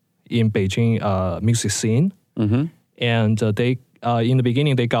sound in Beijing music scene. Mm-hmm. And they in the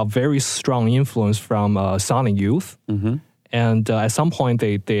beginning, they got very strong influence from Sonic Youth. Mm-hmm. And at some point,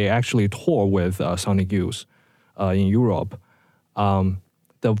 they actually tour with Sonic Youth in Europe.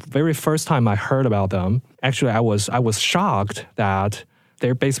 The very first time I heard about them, actually, I was shocked that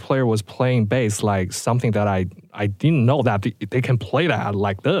their bass player was playing bass like something that I didn't know that they can play that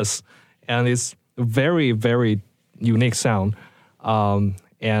like this. And it's very, very unique sound.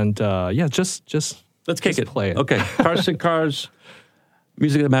 Just let's kick it. Play it. Okay, Car Sick Cars,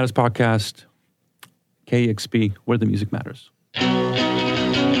 Music That Matters podcast, KEXP, where the music matters.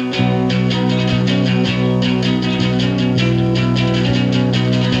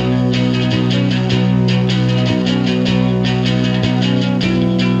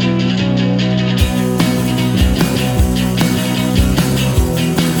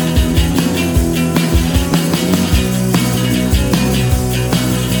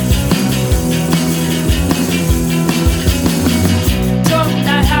 Jung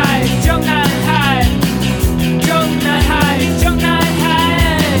Nan Hai, Jung Nan Hai, Jung Nan Hai, Jung Nan Hai.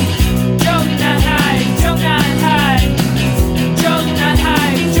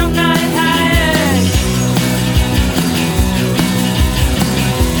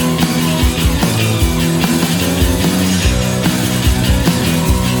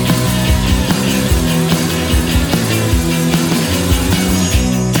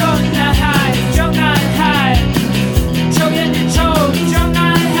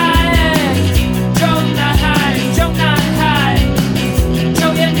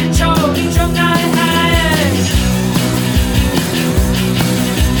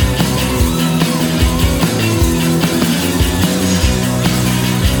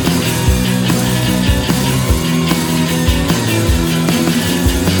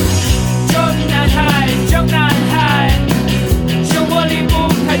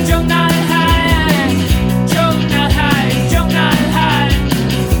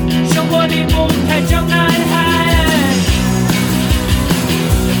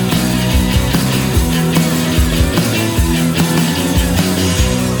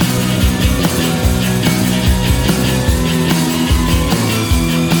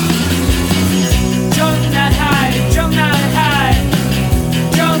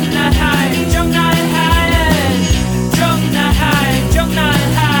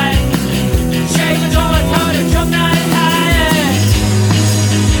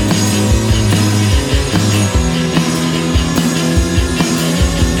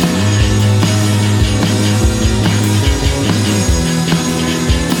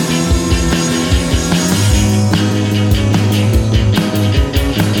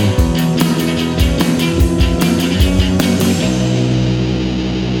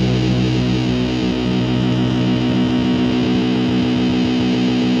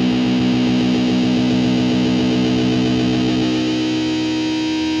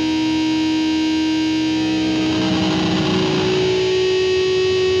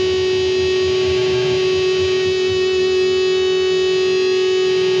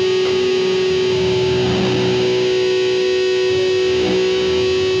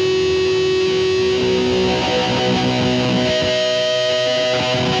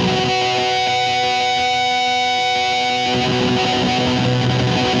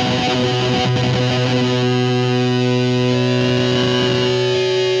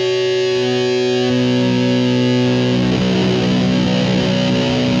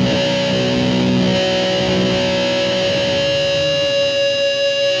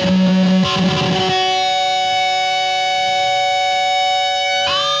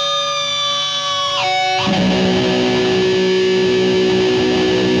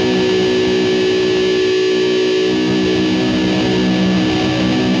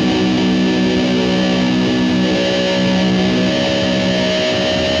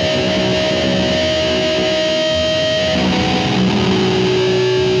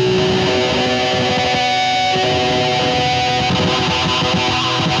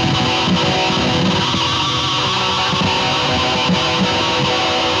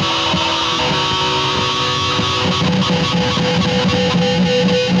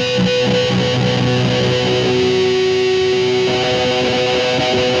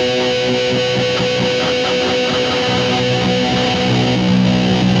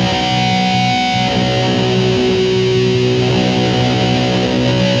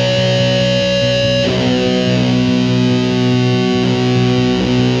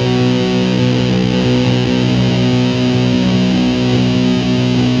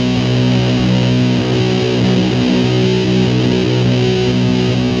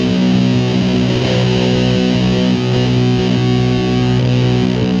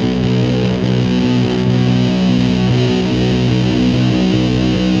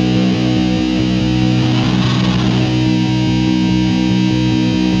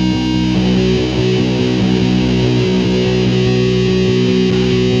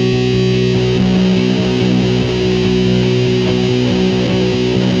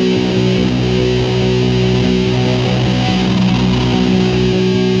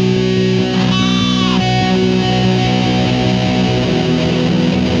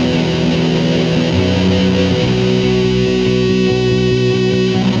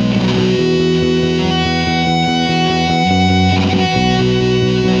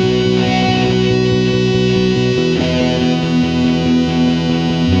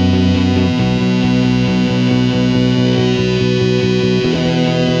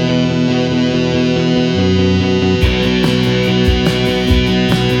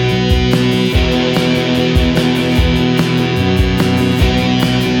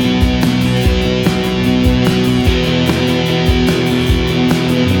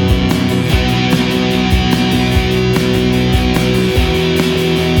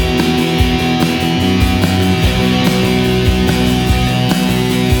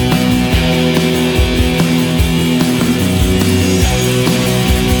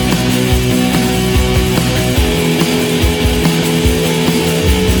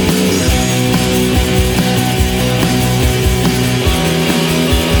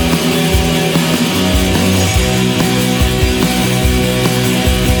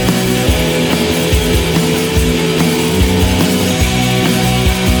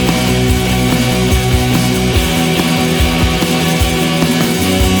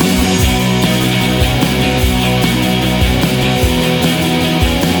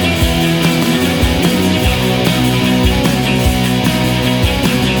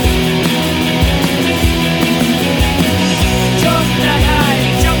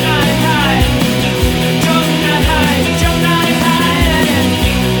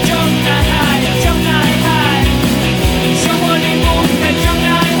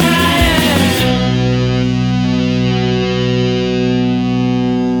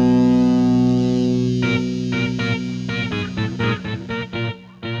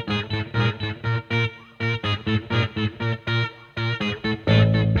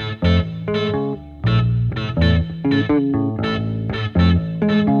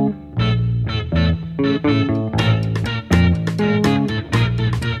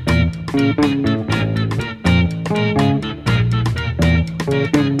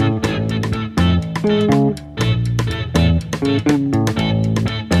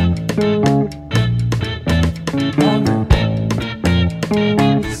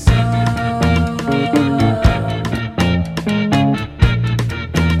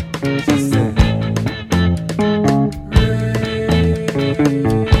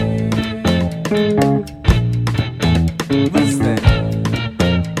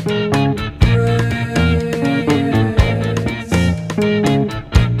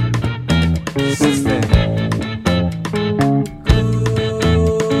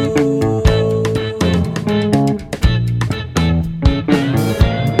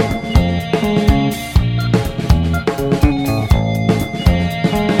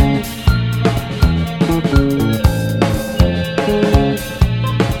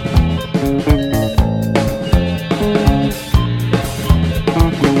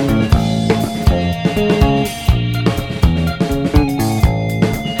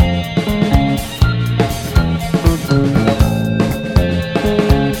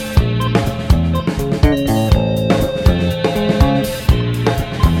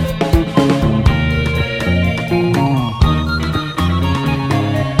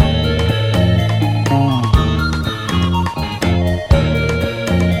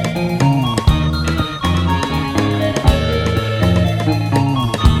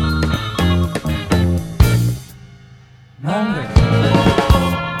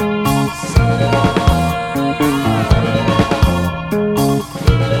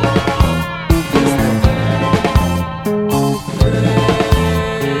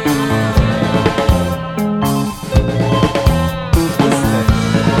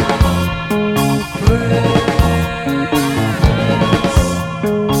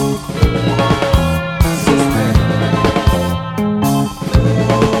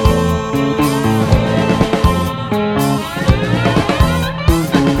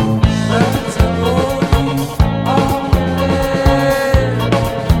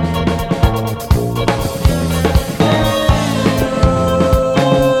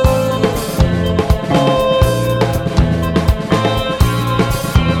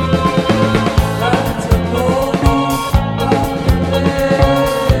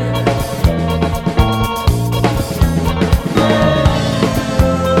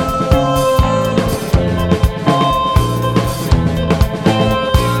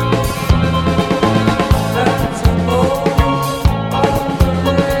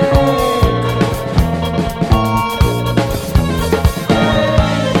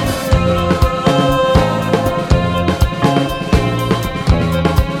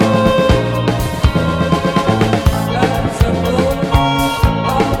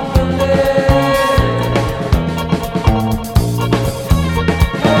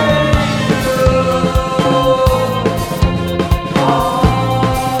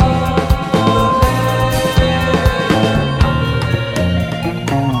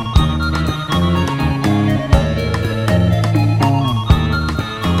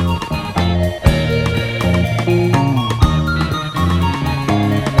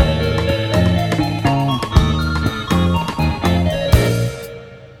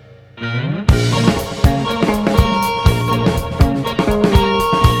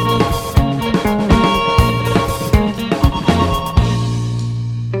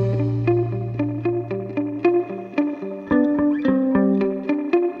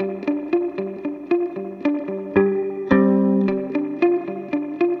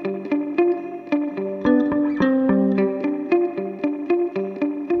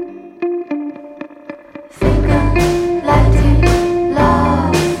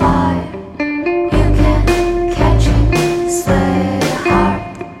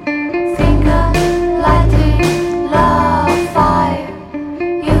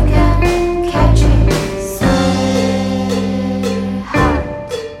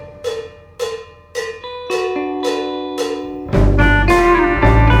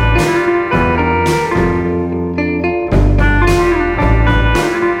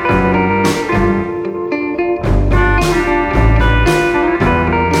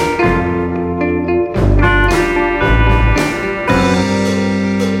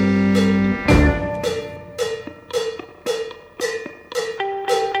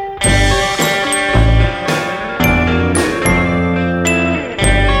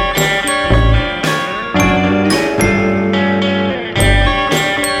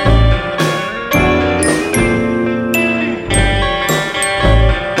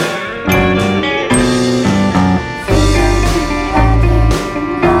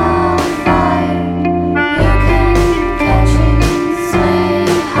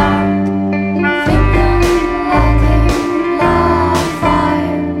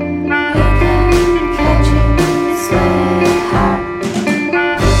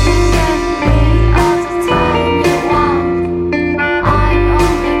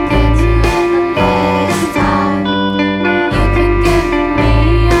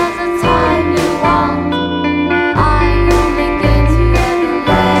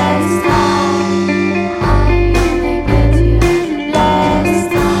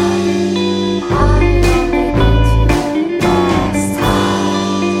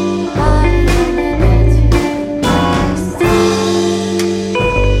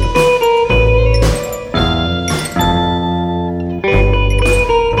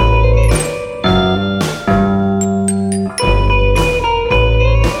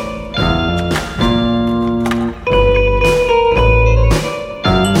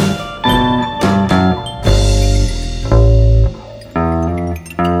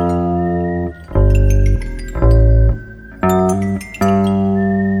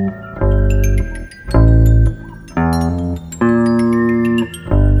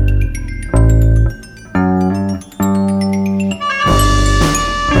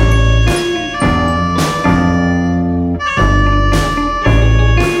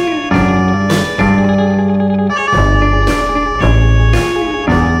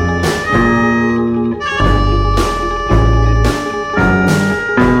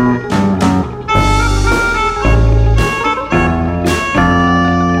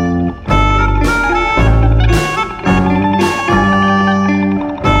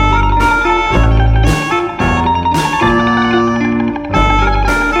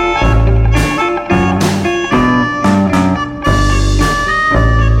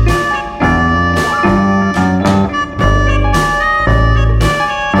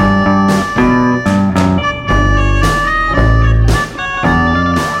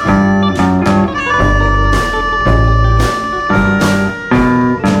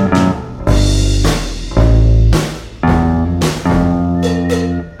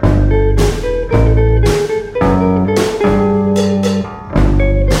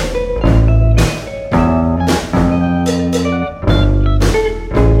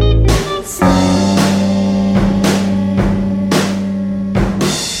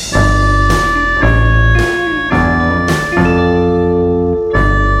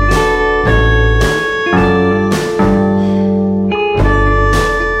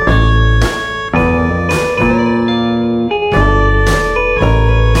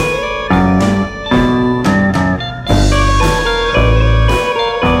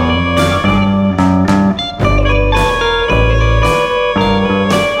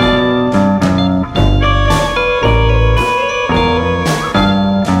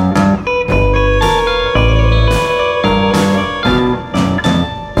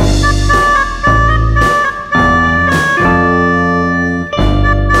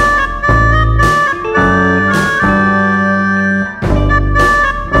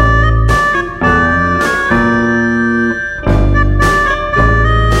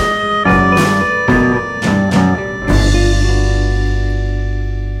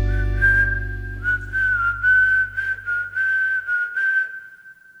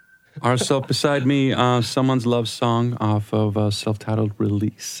 Ourself beside me, Someone's Love Song off of a self-titled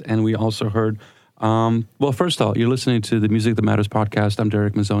release. And we also heard, well, first of all, you're listening to the Music That Matters podcast. I'm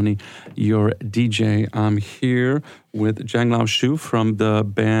Derek Mazzoni, your DJ. I'm here with Zhang Lao Shu from the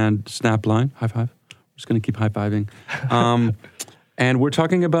band Snapline. High five. I'm just going to keep high-fiving. And we're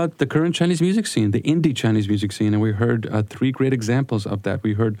talking about the current Chinese music scene, the indie Chinese music scene. And we heard 3 great examples of that.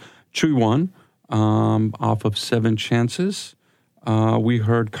 We heard Chui Wan off of 7 Chances. We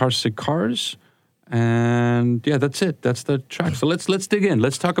heard Karsik Cars, and yeah, that's it. That's the track. So let's dig in.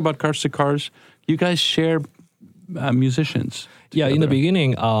 Let's talk about Karsik Cars. You guys share musicians. Yeah, in the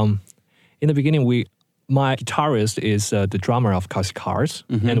beginning, my guitarist is the drummer of Karsik Cars,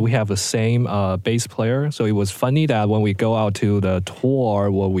 and we have the same bass player. So it was funny that when we go out to the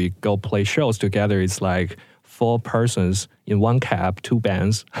tour, where we go play shows together, it's like 4 persons in one cab, 2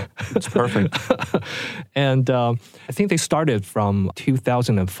 bands. It's perfect. And I think they started from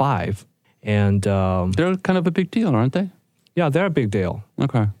 2005. And they're kind of a big deal, aren't they? Yeah, they're a big deal.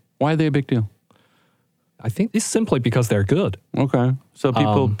 Okay. Why are they a big deal? I think it's simply because they're good. Okay. So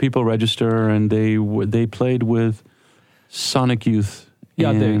people register, and they played with Sonic Youth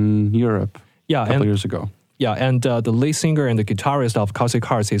in Europe a couple years ago. Yeah, and the lead singer and the guitarist of Karsik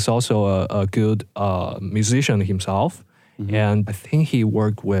Cars is also a good musician himself. And I think he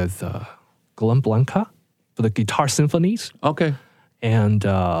worked with Glenn Blanca for the Guitar Symphonies. Okay. And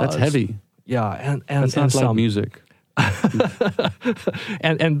that's heavy. Yeah, and that's not like music.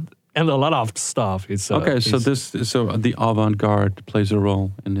 and a lot of stuff. It's okay. So the avant-garde plays a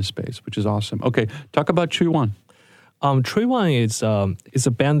role in this space, which is awesome. Okay, talk about Chui Wan. Chui Wan is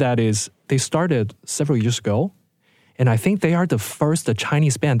a band they started several years ago, and I think they are the first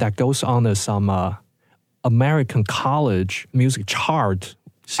Chinese band that goes on some American college music chart.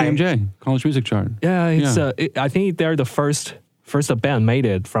 CMJ, College Music Chart. Yeah, I think they're the first band made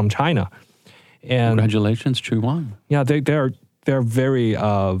it from China. And congratulations, Chui Wan. Yeah, they're very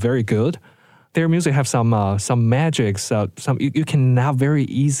very good. Their music have some magic, you can now very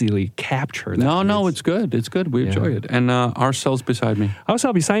easily capture that. No, it's good. It's good. We enjoy it. And Ourselves Beside Me.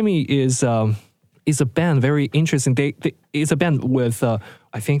 Ourselves Beside Me is a band very interesting. It's a band with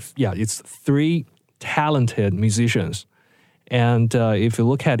I think it's 3 talented musicians, and if you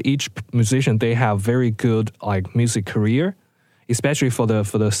look at each musician, they have very good music career, especially for the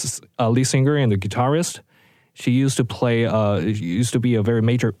lead singer and the guitarist. She used to play. Used to be a very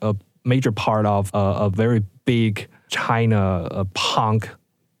major part of a very big China punk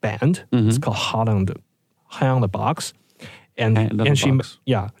band. It's called Hot on the Box,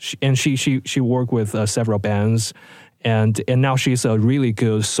 she worked with several bands, and now she's a really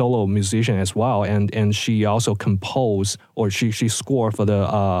good solo musician as well. And she also composed, or she scored for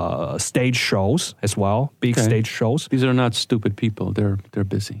the stage shows as well, big stage shows. These are not stupid people. They're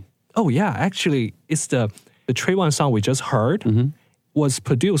busy. Oh yeah, actually, it's the Chui Wan song we just heard. Was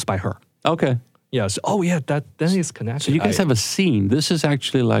produced by her. Okay. Yes. Oh, yeah, that is connected. So you guys have a scene. This is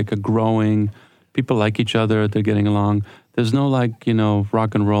actually like a growing, people like each other, they're getting along. There's no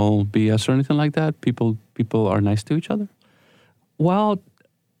rock and roll BS or anything like that? People are nice to each other? Well,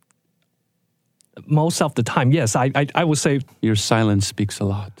 most of the time, yes. I would say... Your silence speaks a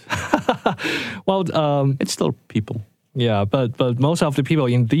lot. Well, it's still people. Yeah, but most of the people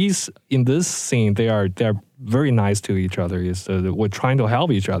in this scene, they're very nice to each other. We're trying to help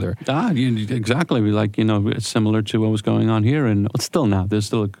each other. Exactly. It's similar to what was going on here, and still now. There's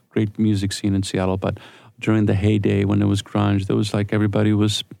still a great music scene in Seattle, but during the heyday when it was grunge, there was everybody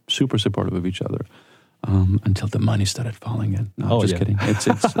was super supportive of each other. Until the money started falling in. No, just kidding. It's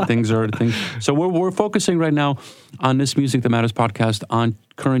things. So we're focusing right now on this Music That Matters podcast on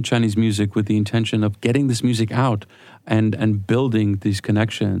current Chinese music with the intention of getting this music out and building these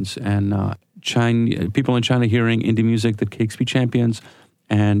connections and people in China hearing indie music that KXP champions,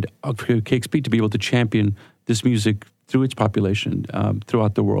 and for KXP to be able to champion this music through its population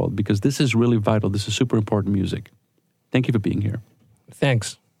throughout the world, because this is really vital. This is super important music. Thank you for being here.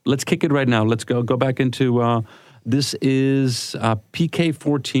 Thanks. Let's kick it right now. Let's go back into, this is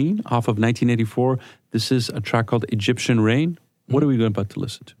PK14 off of 1984. This is a track called Egyptian Rain. What are we about to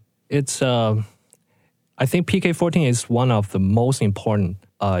listen to? It's, I think PK14 is one of the most important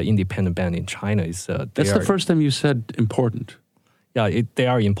independent band in China. That's the first time you said important. Yeah, they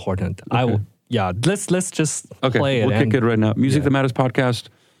are important. Okay. Let's just play it. We'll kick it right now. Music That Matters podcast,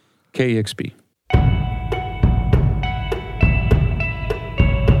 KEXP.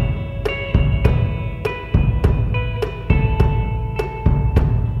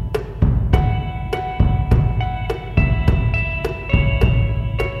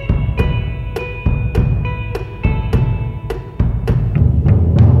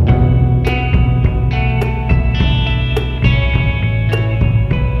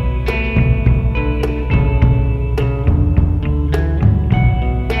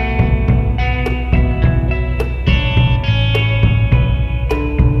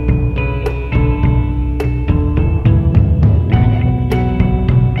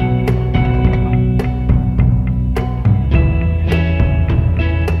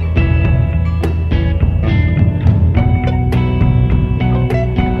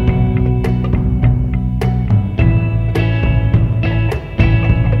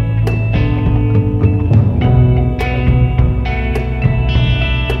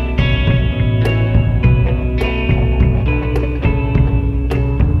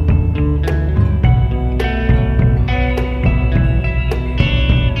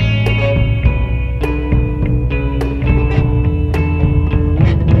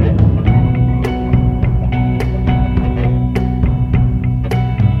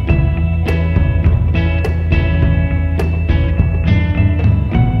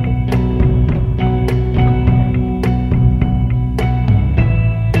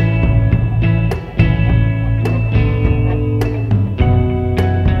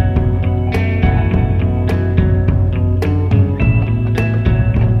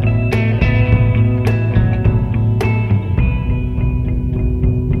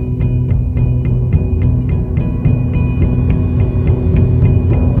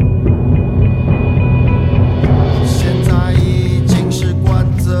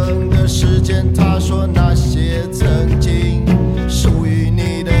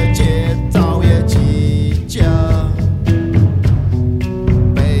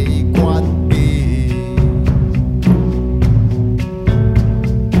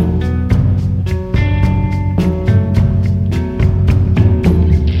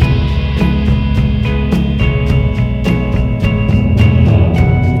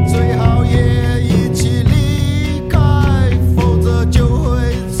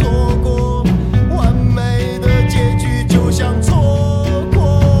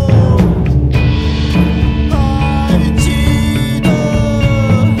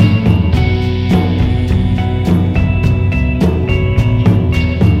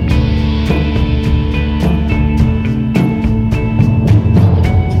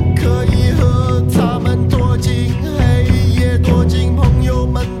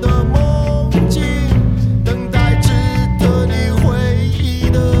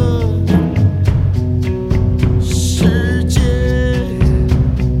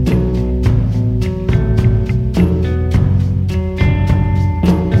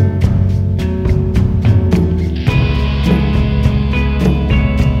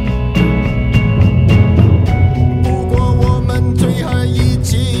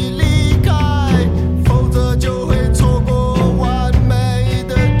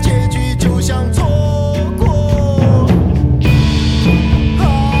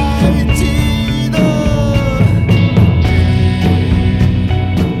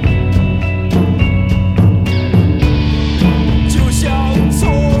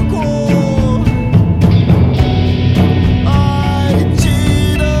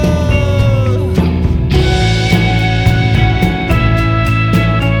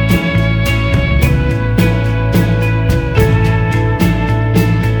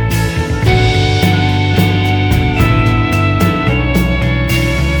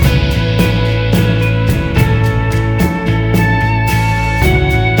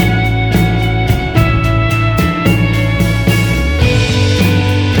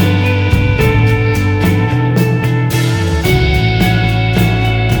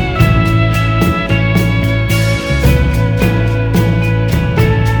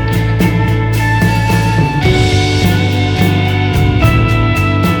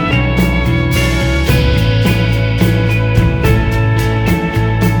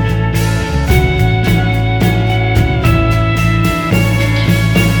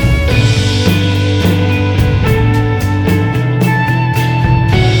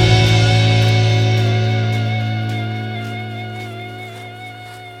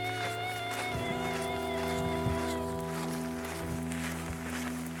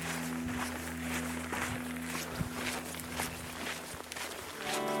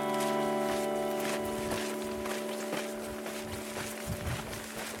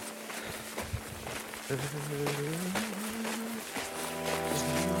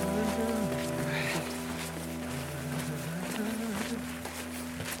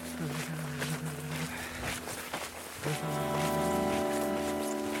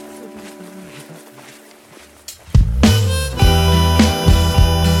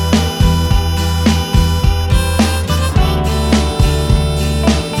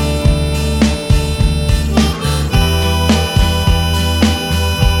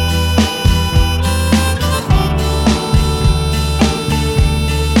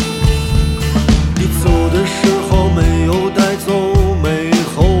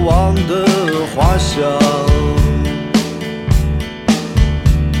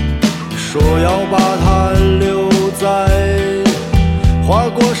 说要把它留在花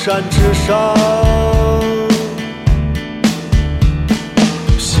果山之上，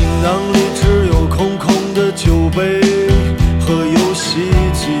行囊里只有空空的酒杯和游戏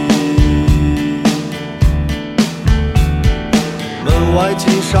机，门外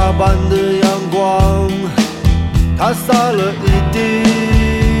金沙般的阳光，它洒了一地。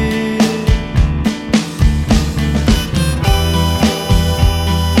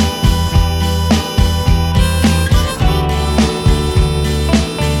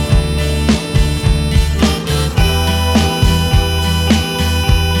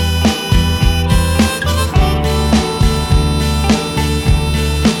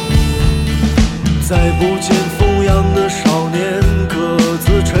再不见风扬的少年，各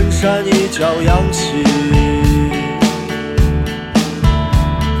自衬衫一角扬起，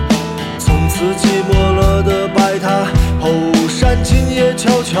从此寂寞了的白塔后山今夜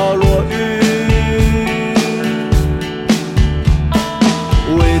悄悄落雨，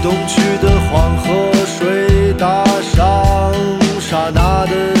未东去的黄河水打上刹那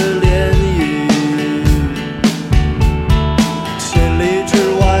的涟漪，千里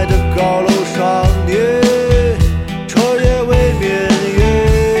之外的高楼上车也未眠月，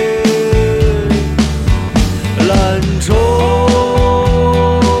兰州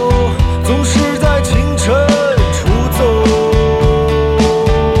总是在清晨出走，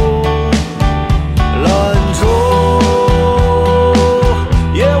兰州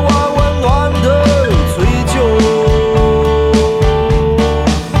夜晚温暖的醉酒，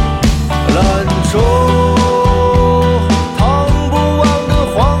兰州淌不完的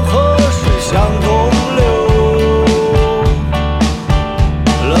黄河水向东流，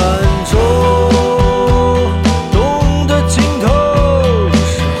兰州东的尽头是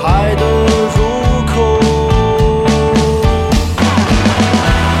海的入口。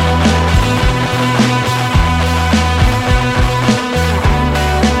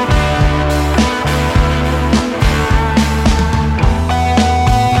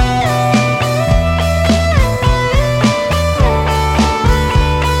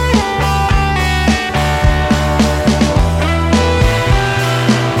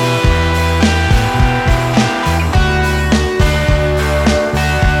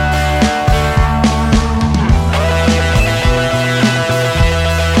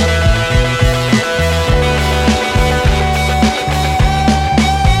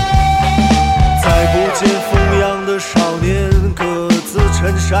再不见风扬的少年，各自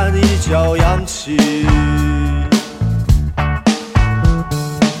衬衫一角扬起，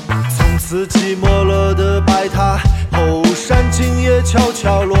从此寂寞了的白塔后山今夜悄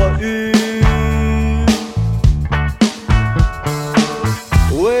悄落雨，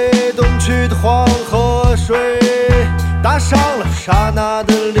未东去的黄河水打上了刹那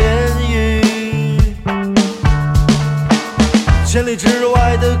的涟漪，千里之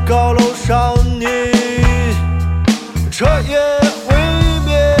外的高楼上你彻夜未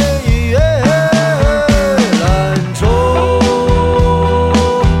眠，兰州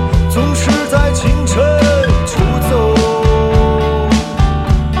总是在清晨出走，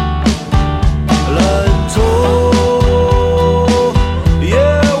兰州夜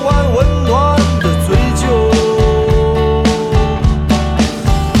晚温暖的醉酒，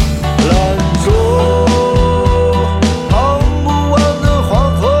兰州淌不完的黄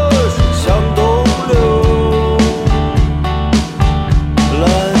河水向东流，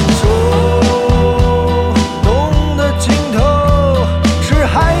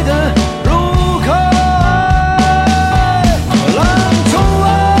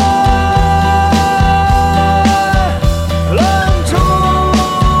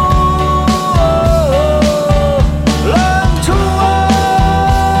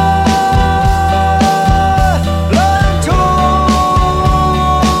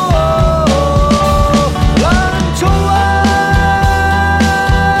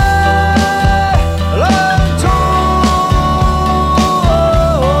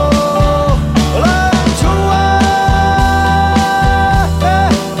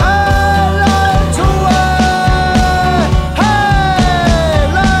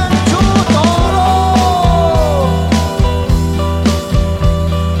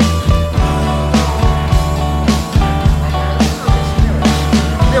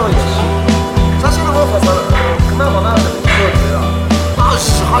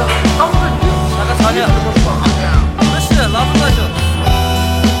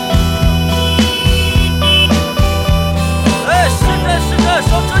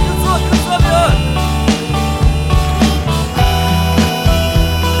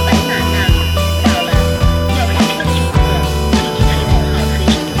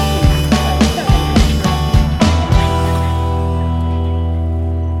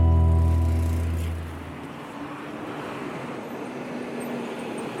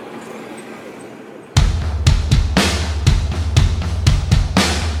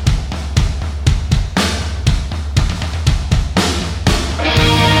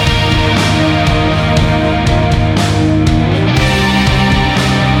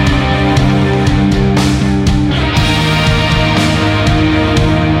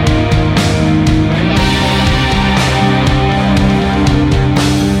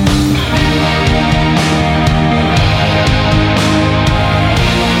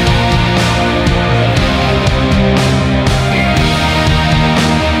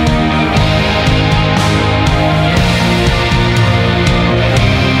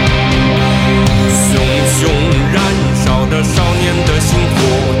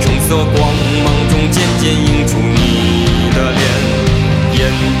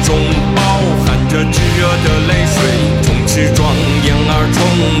而冲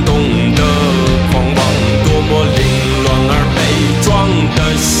动的狂妄，多么凌乱而悲壮的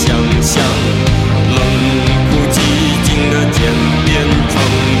想象，冷酷寂静的渐变成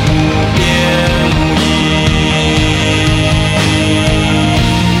无边无垠。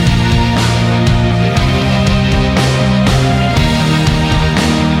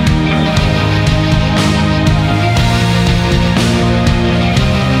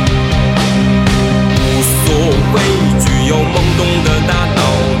无所畏惧，有懵懂的大脑，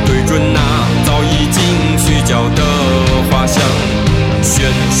对准那早已经虚焦的画像，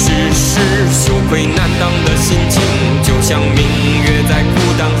宣誓是羞愧难当的心情，就像明月在裤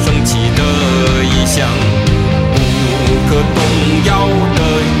裆升起的异象，不可动摇的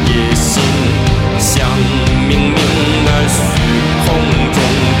野心，像冥冥的虚空中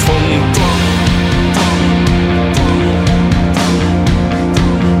冲撞。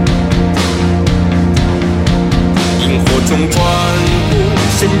萤火中穿过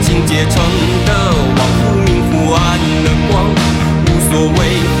神经结成的网，忽明忽暗的光，无所谓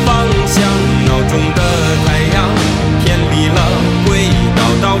方向，脑中的太阳偏离了轨道，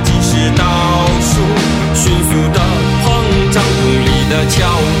倒计时倒数，迅速的膨胀，用力的敲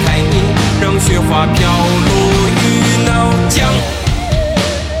开你，让雪花飘落于脑浆。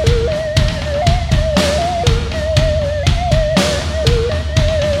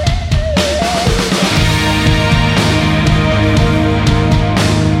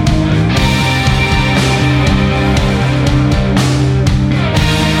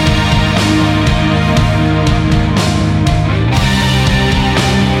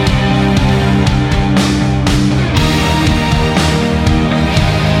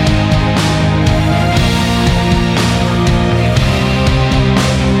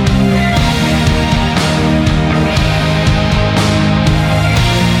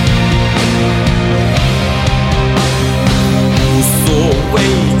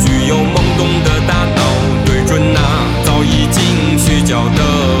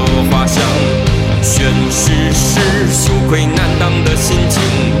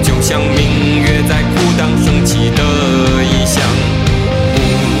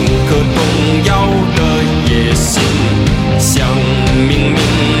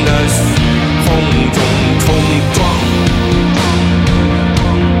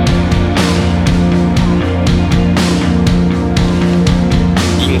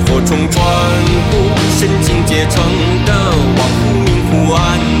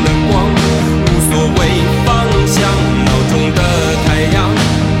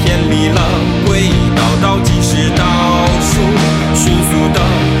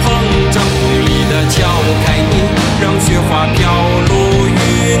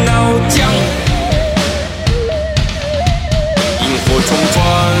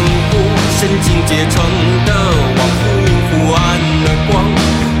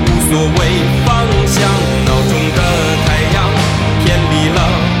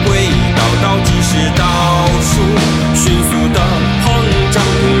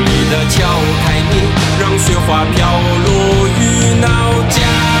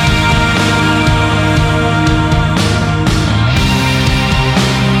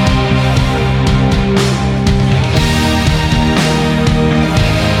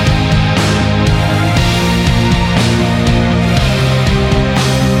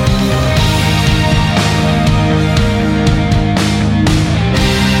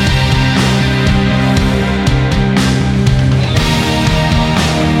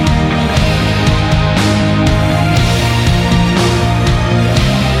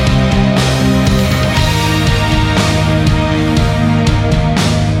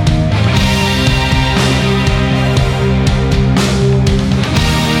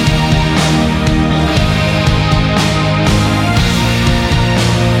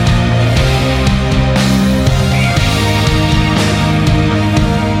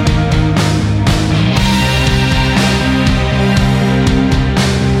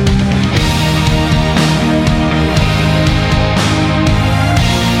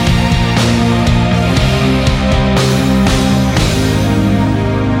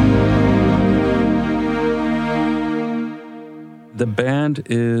The band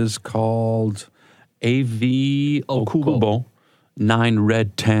is called AV Okubo. 9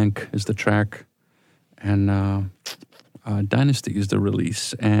 Red Tank is the track. And Dynasty is the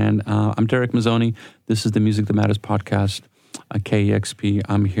release. And I'm Derek Mazzoni. This is the Music That Matters podcast, KEXP.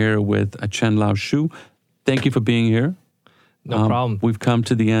 I'm here with Chen Lao Shu. Thank you for being here. No problem. We've come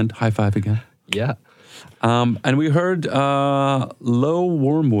to the end. High five again. Yeah. And we heard Low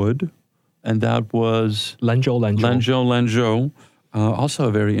Wormwood, and that was Lanzhou. Also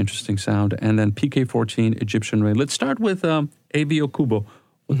a very interesting sound. And then PK14, Egyptian Rain. Let's start with AV Okubo.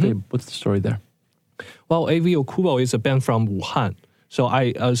 What's the story there? Well, AV Okubo is a band from Wuhan. So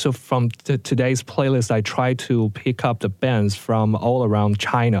so from today's playlist, I try to pick up the bands from all around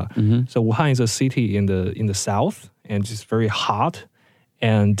China. So Wuhan is a city in the south, and it's very hot,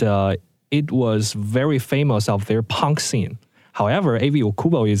 and it was very famous of their punk scene. However, AV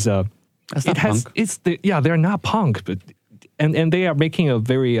Okubo is they're not punk, but and they are making a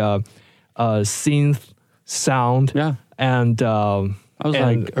very synth sound. Yeah, and I was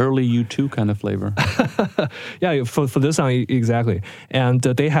like early U2 kind of flavor. Yeah, for this song, exactly. And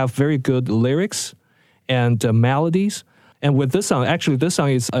they have very good lyrics and melodies. And with this song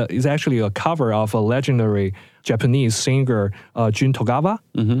is actually a cover of a legendary Japanese singer, Jun Togawa.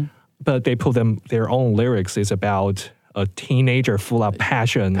 But they put their own lyrics. It's about a teenager full of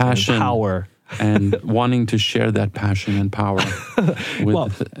passion and power. And wanting to share that passion and power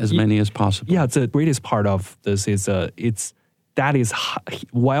with as many as possible. Yeah, the greatest part of this is that is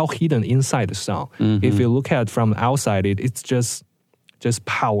well hidden inside the song. If you look at it from outside, it's just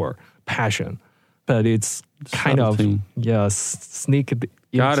power, passion, but it's kind of sneak into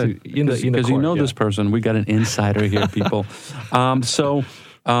in the because you know this person. We got an insider here, people. So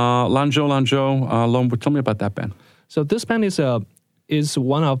Lanzhou, tell me about that band. So this band is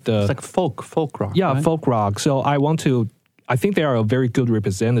one of the it's like folk rock. Yeah, right? folk rock. So I think they are a very good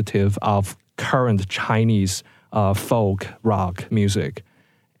representative of current Chinese folk rock music,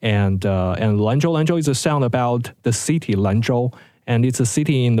 and Lanzhou is a sound about the city Lanzhou, and it's a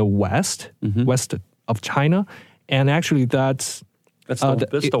city in the west of China, and actually that's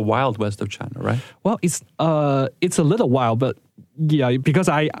the wild west of China, right? Well, it's a little wild, but yeah, because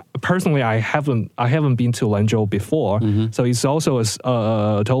I personally haven't been to Lanzhou before, so it's also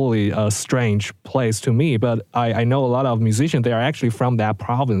a totally strange place to me. But I know a lot of musicians. They are actually from that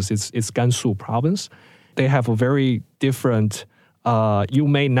province. It's Gansu province. They have a very different, you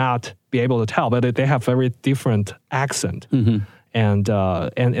may not be able to tell, but they have very different accent. And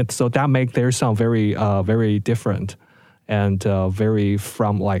so that makes their sound very, very different and very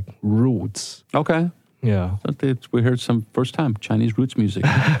from like roots. Okay. Yeah. We heard some first time Chinese roots music.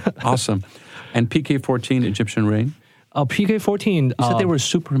 Awesome. And PK14, Egyptian Rain. PK14. You said they were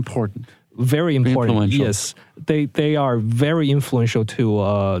super important. Very important. Yes, they are very influential to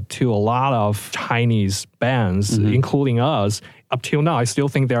a lot of Chinese bands, including us. Up till now, I still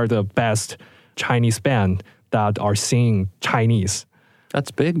think they are the best Chinese band that are singing Chinese.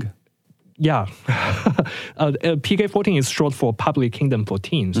 That's big. Yeah, PK14 is short for Public Kingdom for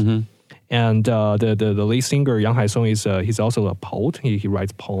Teens. And the lead singer Yang Haisong he's also a poet. He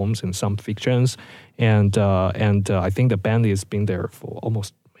writes poems and some fictions, and I think the band has been there for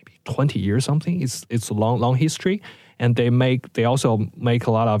almost 20 years something. It's a long history, and they also make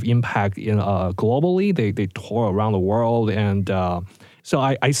a lot of impact in globally. They tour around the world, and so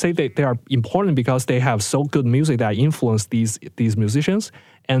I say that they are important because they have so good music that influence these musicians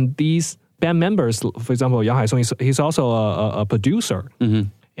and these band members. For example, Yang Haisong he's also a producer,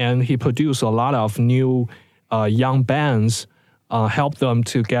 and he produced a lot of new young bands, help them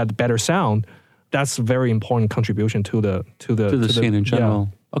to get better sound. That's a very important contribution to the scene in general.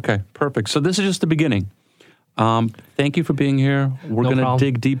 Yeah. Okay, perfect. So this is just the beginning. Thank you for being here. We're going to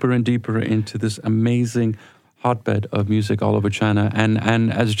dig deeper and deeper into this amazing hotbed of music all over China. And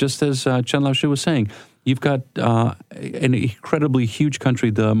as Chen Laoshi was saying, you've got an incredibly huge country,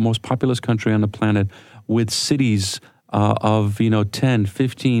 the most populous country on the planet, with cities of 10,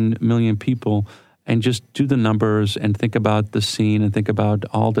 15 million people. And just do the numbers and think about the scene and think about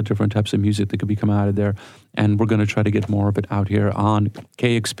all the different types of music that could be coming out of there. And we're going to try to get more of it out here on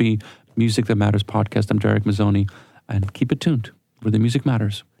KEXP Music That Matters podcast. I'm Derek Mazzoni, and keep it tuned where the music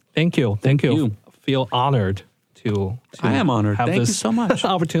matters. Thank you. Thank you. Feel honored to I am honored. Have Thank this you so much.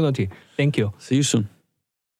 opportunity. Thank you. See you soon.